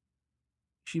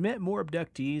 She met more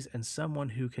abductees and someone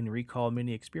who can recall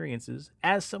many experiences.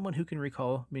 As someone who can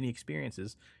recall many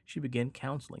experiences, she began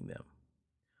counseling them.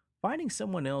 Finding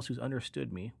someone else who's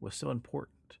understood me was so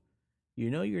important.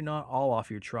 You know you're not all off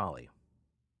your trolley.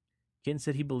 Ken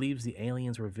said he believes the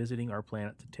aliens were visiting our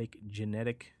planet to take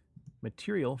genetic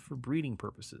material for breeding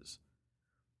purposes.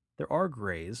 There are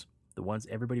greys, the ones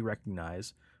everybody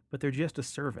recognizes, but they're just a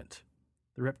servant.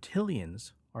 The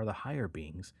reptilians are the higher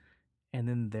beings, and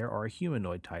then there are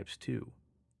humanoid types too.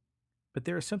 But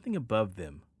there is something above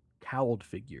them, cowled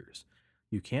figures.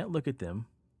 You can't look at them.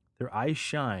 Their eyes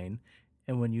shine,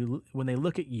 and when they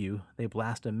look at you, they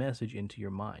blast a message into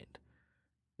your mind.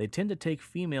 They tend to take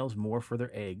females more for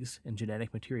their eggs and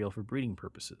genetic material for breeding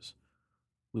purposes.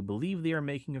 We believe they are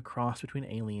making a cross between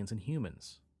aliens and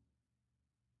humans.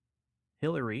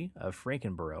 Hillary of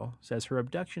Frankenborough says her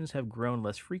abductions have grown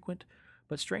less frequent,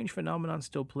 but strange phenomenon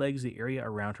still plagues the area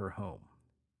around her home,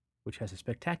 which has a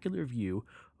spectacular view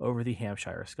over the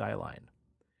Hampshire skyline.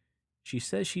 She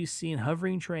says she's seen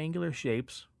hovering triangular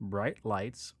shapes, bright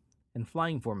lights, and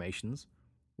flying formations,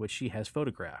 which she has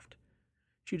photographed.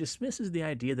 She dismisses the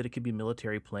idea that it could be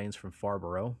military planes from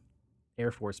Farnborough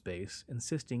Air Force Base,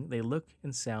 insisting they look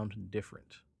and sound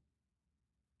different.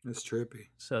 That's trippy.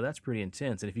 So that's pretty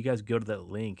intense. And if you guys go to that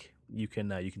link, you can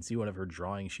see one of her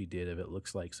drawings she did of it.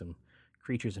 Looks like some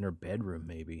creatures in her bedroom,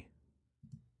 maybe.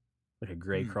 Like a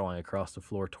gray crawling across the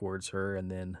floor towards her, and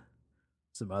then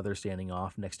some other standing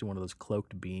off next to one of those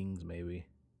cloaked beings, maybe.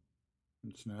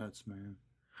 It's nuts, man.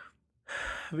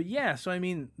 But yeah, so I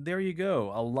mean, there you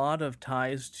go. A lot of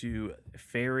ties to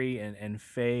fairy and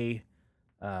fae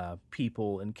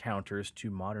people encounters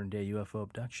to modern day UFO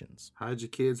abductions. Hide your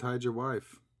kids, hide your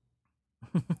wife.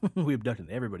 We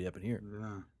abducted everybody up in here.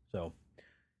 Yeah. So,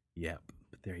 yeah,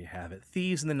 but there you have it.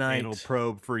 Thieves in the Night. Anal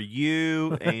probe for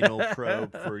you. Anal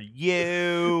probe for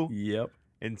you. Yep.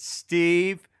 And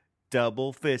Steve,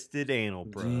 double-fisted anal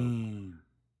probe. Damn.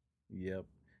 Yep.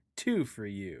 2 for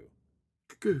you.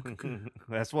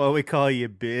 That's why we call you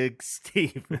Big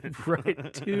Steve.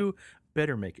 Right. 2.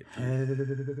 Better make it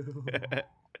 2.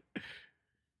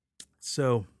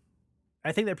 So,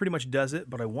 I think that pretty much does it,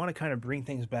 but I want to kind of bring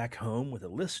things back home with a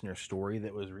listener story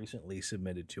that was recently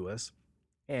submitted to us.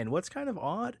 And what's kind of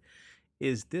odd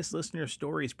is this listener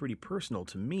story is pretty personal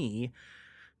to me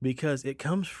because it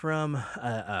comes from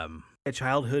a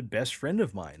childhood best friend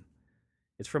of mine.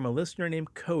 It's from a listener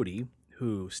named Cody,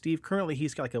 who, Steve, currently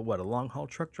he's got a long-haul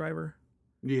truck driver?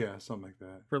 Yeah, something like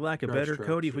that. For lack of Drives better, trucks,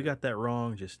 Cody, if we yeah. got that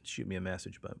wrong, just shoot me a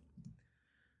message. But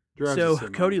Drives so a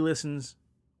semi. Cody listens.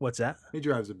 What's that? He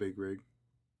drives a big rig.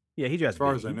 Yeah, he drives. As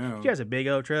far as I know. He drives a big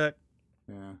old truck.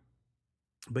 Yeah.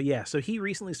 But yeah, so he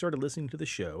recently started listening to the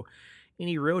show, and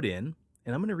he wrote in,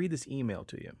 and I'm going to read this email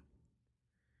to you.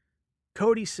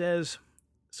 Cody says,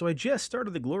 so I just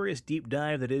started the glorious deep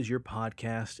dive that is your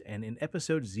podcast, and in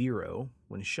episode 0,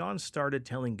 when Sean started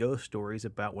telling ghost stories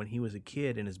about when he was a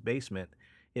kid in his basement,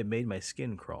 it made my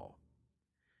skin crawl.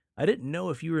 I didn't know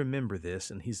if you remember this,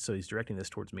 and he's directing this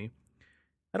towards me.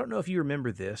 I don't know if you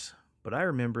remember this, but I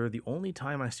remember the only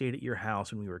time I stayed at your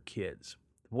house when we were kids,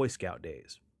 the Boy Scout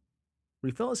days.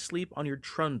 We fell asleep on your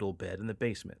trundle bed in the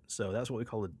basement, so that's what we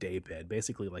call a day bed,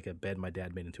 basically like a bed my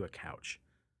dad made into a couch.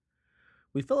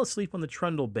 We fell asleep on the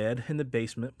trundle bed in the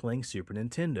basement playing Super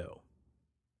Nintendo.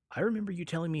 I remember you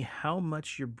telling me how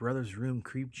much your brother's room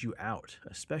creeped you out,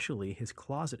 especially his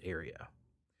closet area.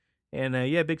 And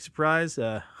yeah, big surprise,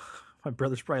 my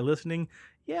brother's probably listening.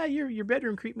 Yeah, your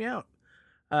bedroom creeped me out.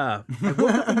 I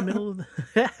woke up in the middle of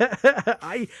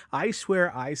the I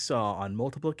swear I saw on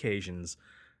multiple occasions.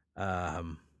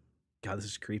 God, this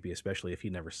is creepy, especially if he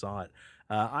never saw it.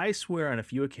 I swear on a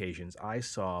few occasions I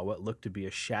saw what looked to be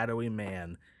a shadowy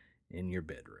man in your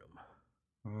bedroom.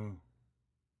 Oh.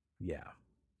 Yeah.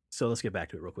 So let's get back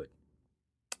to it real quick.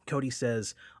 Cody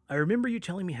says, I remember you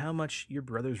telling me how much your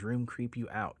brother's room creeped you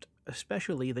out,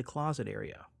 especially the closet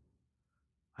area.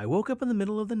 I woke up in the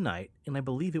middle of the night, and I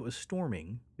believe it was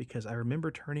storming, because I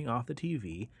remember turning off the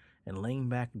TV and laying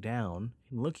back down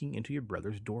and looking into your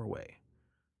brother's doorway.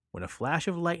 When a flash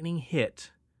of lightning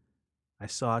hit, I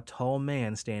saw a tall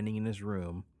man standing in his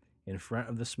room in front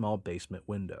of the small basement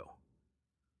window.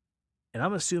 And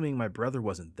I'm assuming my brother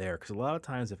wasn't there, because a lot of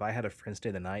times if I had a friend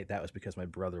stay the night, that was because my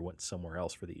brother went somewhere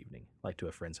else for the evening, like to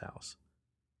a friend's house.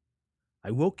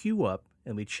 I woke you up,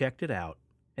 and we checked it out,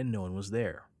 and no one was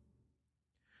there.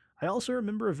 I also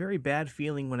remember a very bad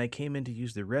feeling when I came in to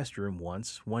use the restroom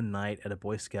one night at a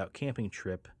Boy Scout camping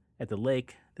trip at the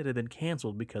lake that had been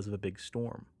canceled because of a big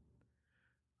storm.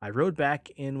 I rode back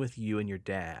in with you and your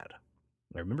dad.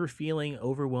 I remember feeling the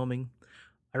overwhelming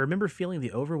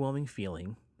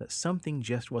feeling that something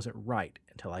just wasn't right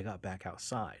until I got back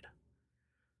outside.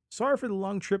 Sorry for the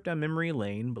long trip down memory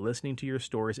lane, but listening to your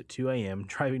stories at 2 a.m.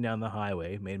 driving down the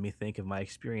highway made me think of my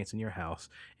experience in your house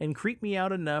and creeped me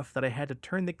out enough that I had to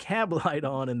turn the cab light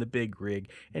on in the big rig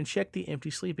and check the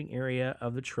empty sleeping area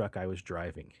of the truck I was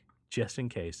driving, just in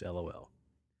case, LOL.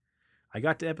 I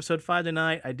got to episode 5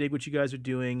 tonight. I dig what you guys are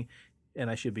doing, and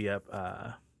I should be up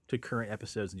to current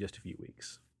episodes in just a few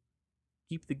weeks.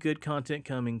 Keep the good content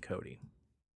coming, Cody.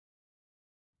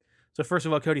 So first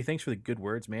of all, Cody, thanks for the good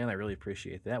words, man. I really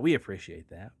appreciate that. We appreciate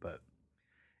that. But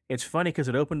it's funny because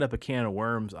it opened up a can of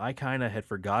worms. I kind of had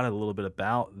forgotten a little bit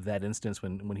about that instance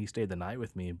when he stayed the night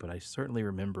with me, but I certainly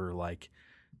remember like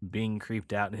being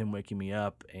creeped out and him waking me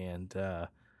up and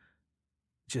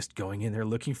just going in there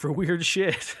looking for weird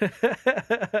shit.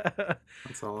 That's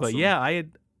awesome. But yeah, I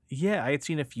had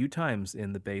seen a few times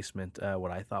in the basement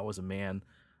what I thought was a man,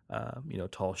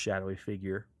 tall, shadowy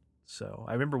figure. So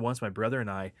I remember once my brother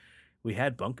and we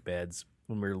had bunk beds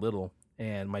when we were little,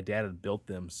 and my dad had built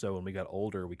them so when we got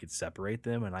older, we could separate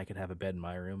them, and I could have a bed in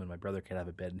my room, and my brother could have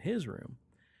a bed in his room.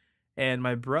 And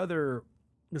my brother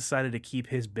decided to keep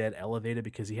his bed elevated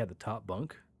because he had the top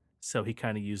bunk, so he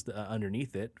kind of used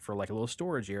underneath it for like a little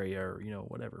storage area or,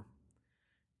 whatever.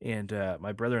 And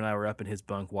my brother and I were up in his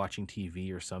bunk watching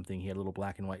TV or something. He had a little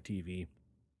black and white TV.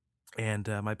 And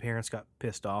my parents got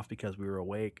pissed off because we were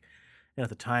awake. And at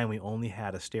the time, we only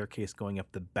had a staircase going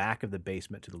up the back of the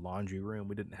basement to the laundry room.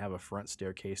 We didn't have a front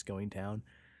staircase going down.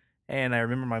 And I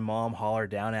remember my mom hollered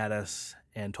down at us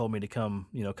and told me to come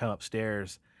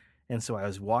upstairs. And so I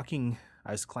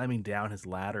was climbing down his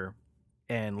ladder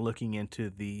and looking into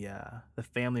the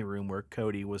family room where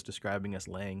Cody was describing us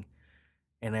laying.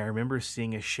 And I remember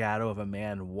seeing a shadow of a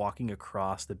man walking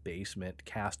across the basement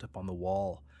cast up on the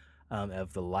wall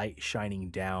of the light shining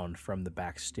down from the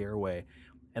back stairway.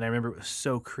 And I remember it was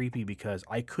so creepy because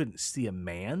I couldn't see a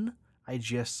man. I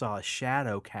just saw a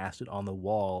shadow casted on the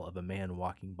wall of a man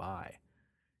walking by.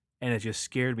 And it just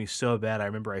scared me so bad. I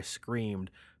remember I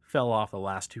screamed, fell off the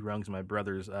last 2 rungs of my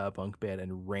brother's bunk bed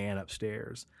and ran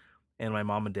upstairs. And my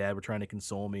mom and dad were trying to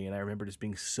console me. And I remember just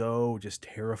being so just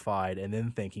terrified and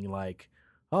then thinking like,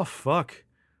 oh, fuck.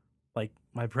 Like,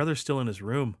 my brother's still in his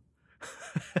room.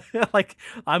 Like,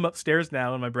 I'm upstairs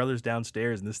now and my brother's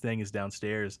downstairs and this thing is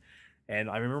downstairs. And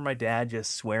I remember my dad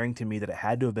just swearing to me that it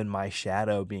had to have been my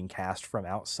shadow being cast from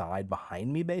outside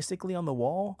behind me, basically, on the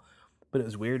wall. But it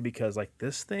was weird because, like,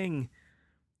 this thing,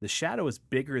 the shadow is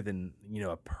bigger than,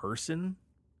 a person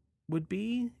would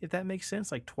be, if that makes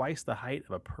sense. Like, twice the height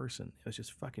of a person. It was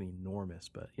just fucking enormous.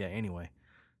 But, yeah, anyway.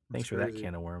 Thanks for that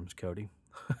can of worms, Cody.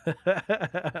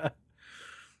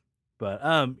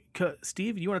 But,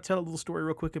 Steve, you want to tell a little story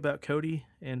real quick about Cody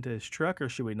and his truck, or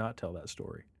should we not tell that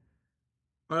story?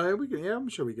 I'm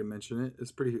sure we can mention it.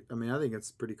 It's pretty. I mean, I think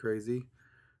it's pretty crazy.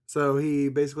 So he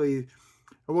basically,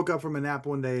 I woke up from a nap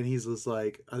one day and he's just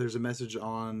like, "There's a message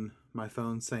on my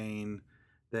phone saying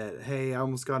that, hey, I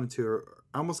almost got into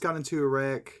a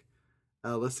wreck,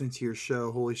 listening to your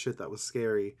show. Holy shit, that was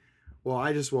scary." Well,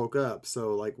 I just woke up,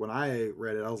 so like when I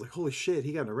read it, I was like, "Holy shit,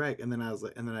 he got in a wreck!" And then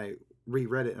I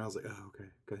reread it, and I was like, "Oh, okay,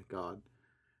 thank God."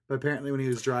 But apparently, when he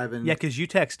was driving, Yeah, because you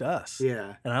text us.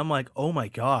 yeah, and I'm like, "Oh my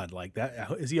God, like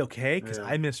that? Is he okay?" Because yeah.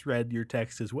 I misread your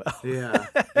text as well. Yeah,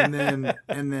 and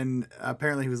then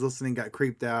apparently he was listening, got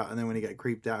creeped out, and then when he got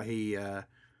creeped out, he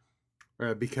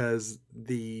because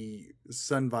the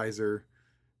sun visor,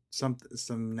 some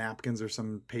napkins or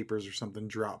some papers or something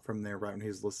dropped from there right when he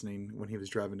was listening when he was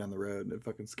driving down the road, and it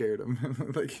fucking scared him.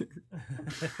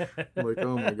 like,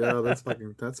 oh my God, that's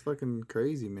fucking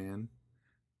crazy, man.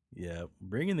 Yeah,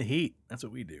 bring in the heat. That's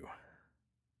what we do.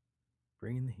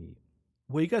 Bring in the heat.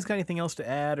 Well, you guys got anything else to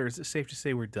add, or is it safe to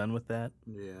say we're done with that?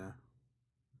 Yeah.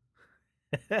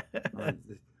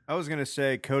 I was gonna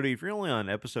say, Cody, if you're only on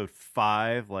episode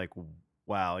 5, like,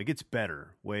 wow, it gets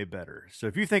better, way better. So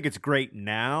if you think it's great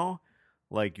now,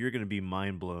 like, you're gonna be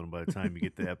mind blown by the time you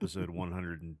get to episode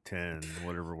 110,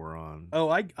 whatever we're on. Oh,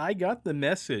 I got the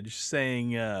message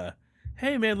saying,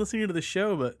 "Hey man, listening to the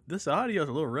show, but this audio is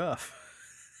a little rough."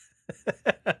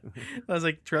 I was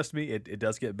like, "Trust me, it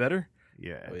does get better."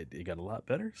 Yeah, it got a lot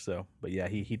better. So, but yeah,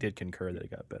 he did concur that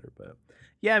it got better. But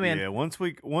yeah, man. Yeah, once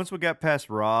we got past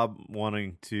Rob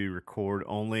wanting to record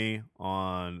only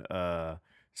on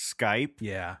Skype,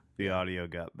 yeah, the audio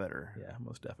got better. Yeah,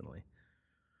 most definitely.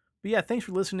 But yeah, thanks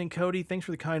for listening, Cody. Thanks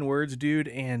for the kind words, dude.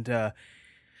 And I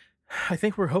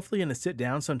think we're hopefully going to sit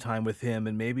down sometime with him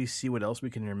and maybe see what else we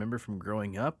can remember from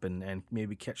growing up, and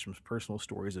maybe catch some personal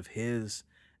stories of his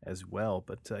as well.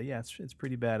 But yeah, it's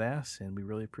pretty badass, and we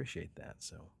really appreciate that.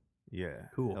 So yeah,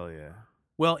 cool. Hell yeah.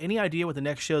 Well, any idea what the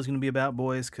next show is going to be about,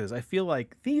 boys? Because I feel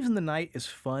like Thieves in the Night is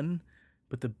fun,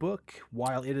 but the book,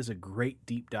 while it is a great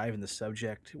deep dive in the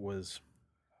subject, was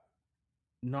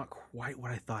not quite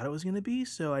what I thought it was going to be.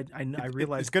 So I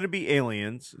realized it's going to be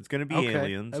aliens. It's going to be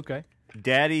aliens. Okay.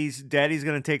 Daddy's going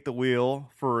to take the wheel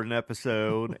for an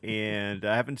episode, and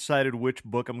I haven't decided which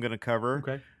book I'm going to cover.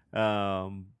 Okay.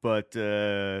 But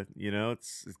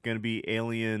it's going to be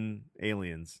aliens,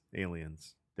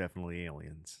 definitely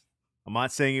aliens. I'm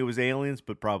not saying it was aliens,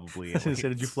 but probably aliens. So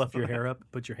did you fluff your hair up,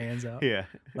 put your hands out? Yeah.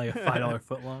 Like a $5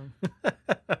 foot long?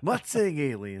 I'm not saying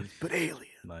aliens, but aliens.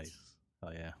 Nice. Oh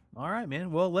yeah. All right,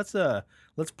 man. Well, let's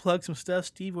plug some stuff.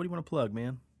 Steve, what do you want to plug,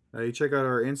 man? You check out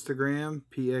our Instagram,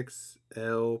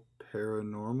 PXL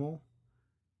Paranormal,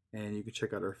 and you can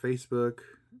check out our Facebook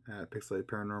at Pixelated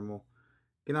Paranormal.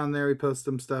 Get on there. We post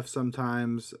some stuff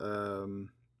sometimes. You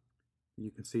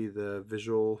can see the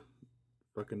visual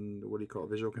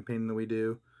visual campaign that we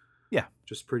do. Yeah,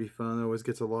 just pretty fun. It always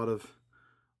gets a lot of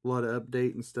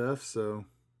update and stuff. So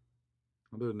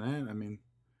other than that, I mean,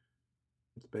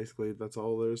 that's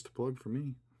all there is to plug for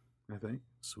me, I think.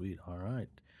 Sweet. All right.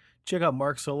 Check out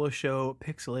Mark's solo show,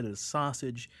 Pixelated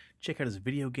Sausage. Check out his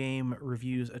video game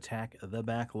reviews, Attack the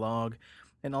Backlog.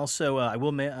 And also, I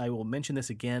will mention this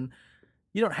again.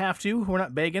 You don't have to. We're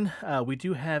not begging. We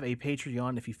do have a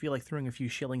Patreon. If you feel like throwing a few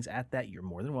shillings at that, you're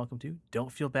more than welcome to.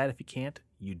 Don't feel bad if you can't.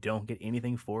 You don't get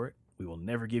anything for it. We will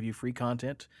never give you free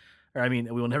content. We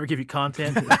will never give you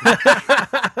content.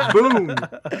 Boom.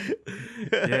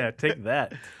 Yeah, take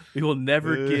that. We will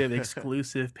never give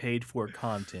exclusive paid-for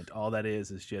content. All that is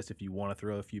just if you want to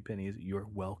throw a few pennies, you're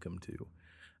welcome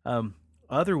to.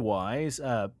 Otherwise,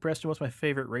 Preston, what's my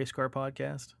favorite race car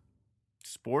podcast?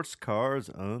 Sports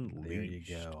Cars Unleashed. There you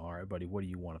go. All right, buddy. What do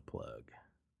you want to plug?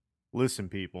 Listen,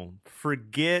 people,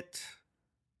 forget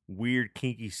weird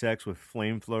kinky sex with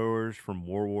flamethrowers from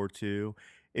World War II.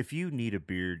 If you need a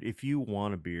beard, if you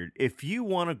want a beard, if you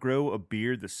want to grow a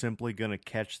beard that's simply going to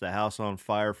catch the house on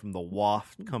fire from the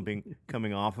waft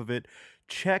coming off of it,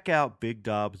 check out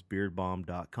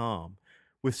BigDobsBeardBomb.com.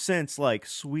 With scents like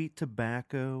sweet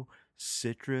tobacco,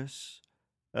 citrus,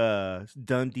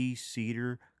 Dundee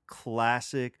cedar,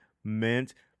 classic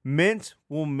mint. Mint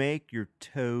will make your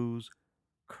toes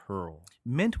curl.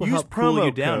 Mint will help cool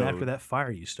you down after that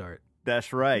fire you start.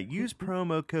 That's right. Use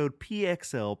promo code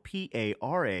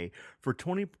PXLPARA for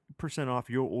 20% off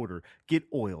your order. Get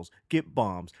oils, get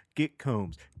bombs, get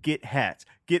combs, get hats,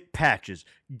 get patches.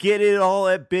 Get it all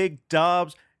at Big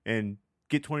Dobbs and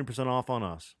get 20% off on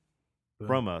us. Boom.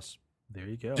 From us. There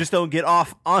you go. Just don't get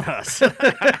off on us.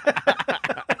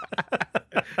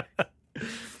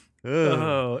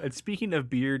 Oh, and speaking of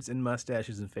beards and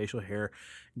mustaches and facial hair,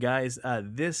 guys,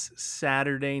 this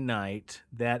Saturday night,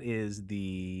 that is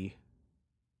the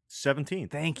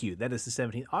 17th. Thank you. That is the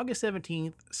 17th. August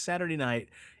 17th, Saturday night,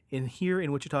 here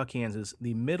in Wichita, Kansas,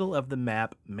 the middle of the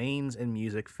map, Mains and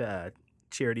Music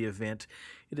charity event.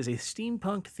 It is a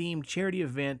steampunk-themed charity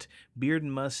event, beard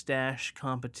and mustache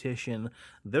competition.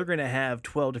 They're going to have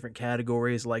 12 different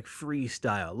categories like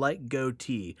freestyle, like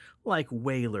goatee, like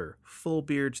whaler, full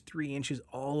beards 3 inches,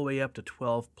 all the way up to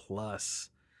 12 plus.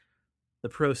 The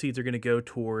proceeds are going to go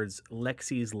towards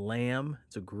Lexi's Lamb.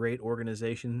 It's a great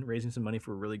organization, raising some money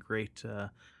for a really great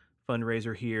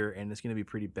fundraiser here, and it's going to be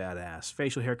pretty badass.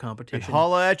 Facial hair competition. And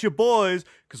holla at your boys,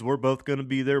 because we're both going to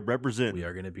be there representing. We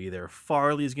are going to be there.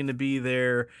 Farley's going to be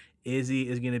there. Izzy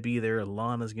is going to be there.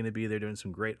 Lana's going to be there doing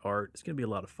some great art. It's going to be a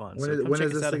lot of fun. Come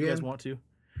check us out if you guys want to.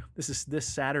 This is this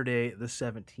Saturday, the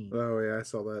 17th. Oh, yeah, I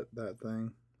saw that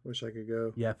thing. Wish I could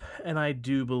go. Yep, and I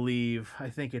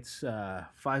think it's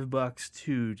 $5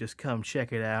 to just come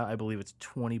check it out. I believe it's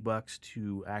 $20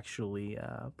 to actually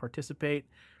participate.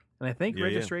 And I think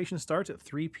registration starts at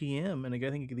 3 p.m. And I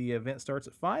think the event starts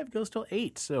at 5, goes till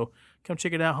 8. So come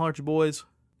check it out, holler at your boys.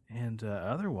 And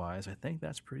otherwise, I think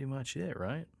that's pretty much it,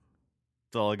 right?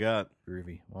 That's all I got.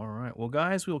 Groovy. All right. Well,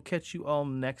 guys, we'll catch you all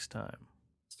next time.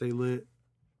 Stay lit.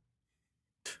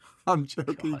 I'm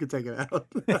joking. God. You can take it out.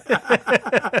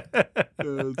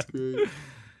 That's great.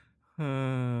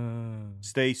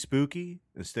 Stay spooky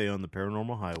and stay on the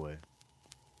paranormal highway.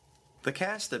 The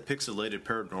cast at Pixelated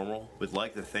Paranormal would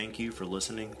like to thank you for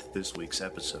listening to this week's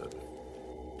episode.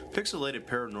 Pixelated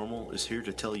Paranormal is here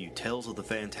to tell you tales of the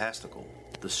fantastical,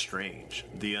 the strange,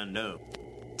 the unknown.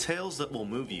 Tales that will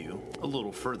move you a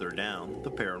little further down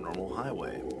the paranormal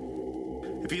highway.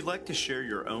 If you'd like to share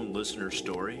your own listener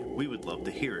story, we would love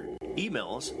to hear it.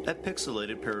 Email us at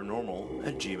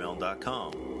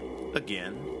pixelatedparanormal@gmail.com.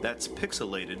 Again, that's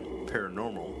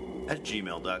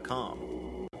pixelatedparanormal@gmail.com.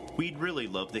 We'd really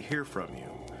love to hear from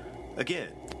you.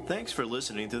 Again, thanks for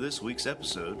listening to this week's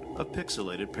episode of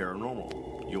Pixelated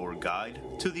Paranormal, your guide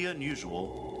to the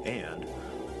unusual and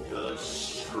the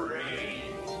strange.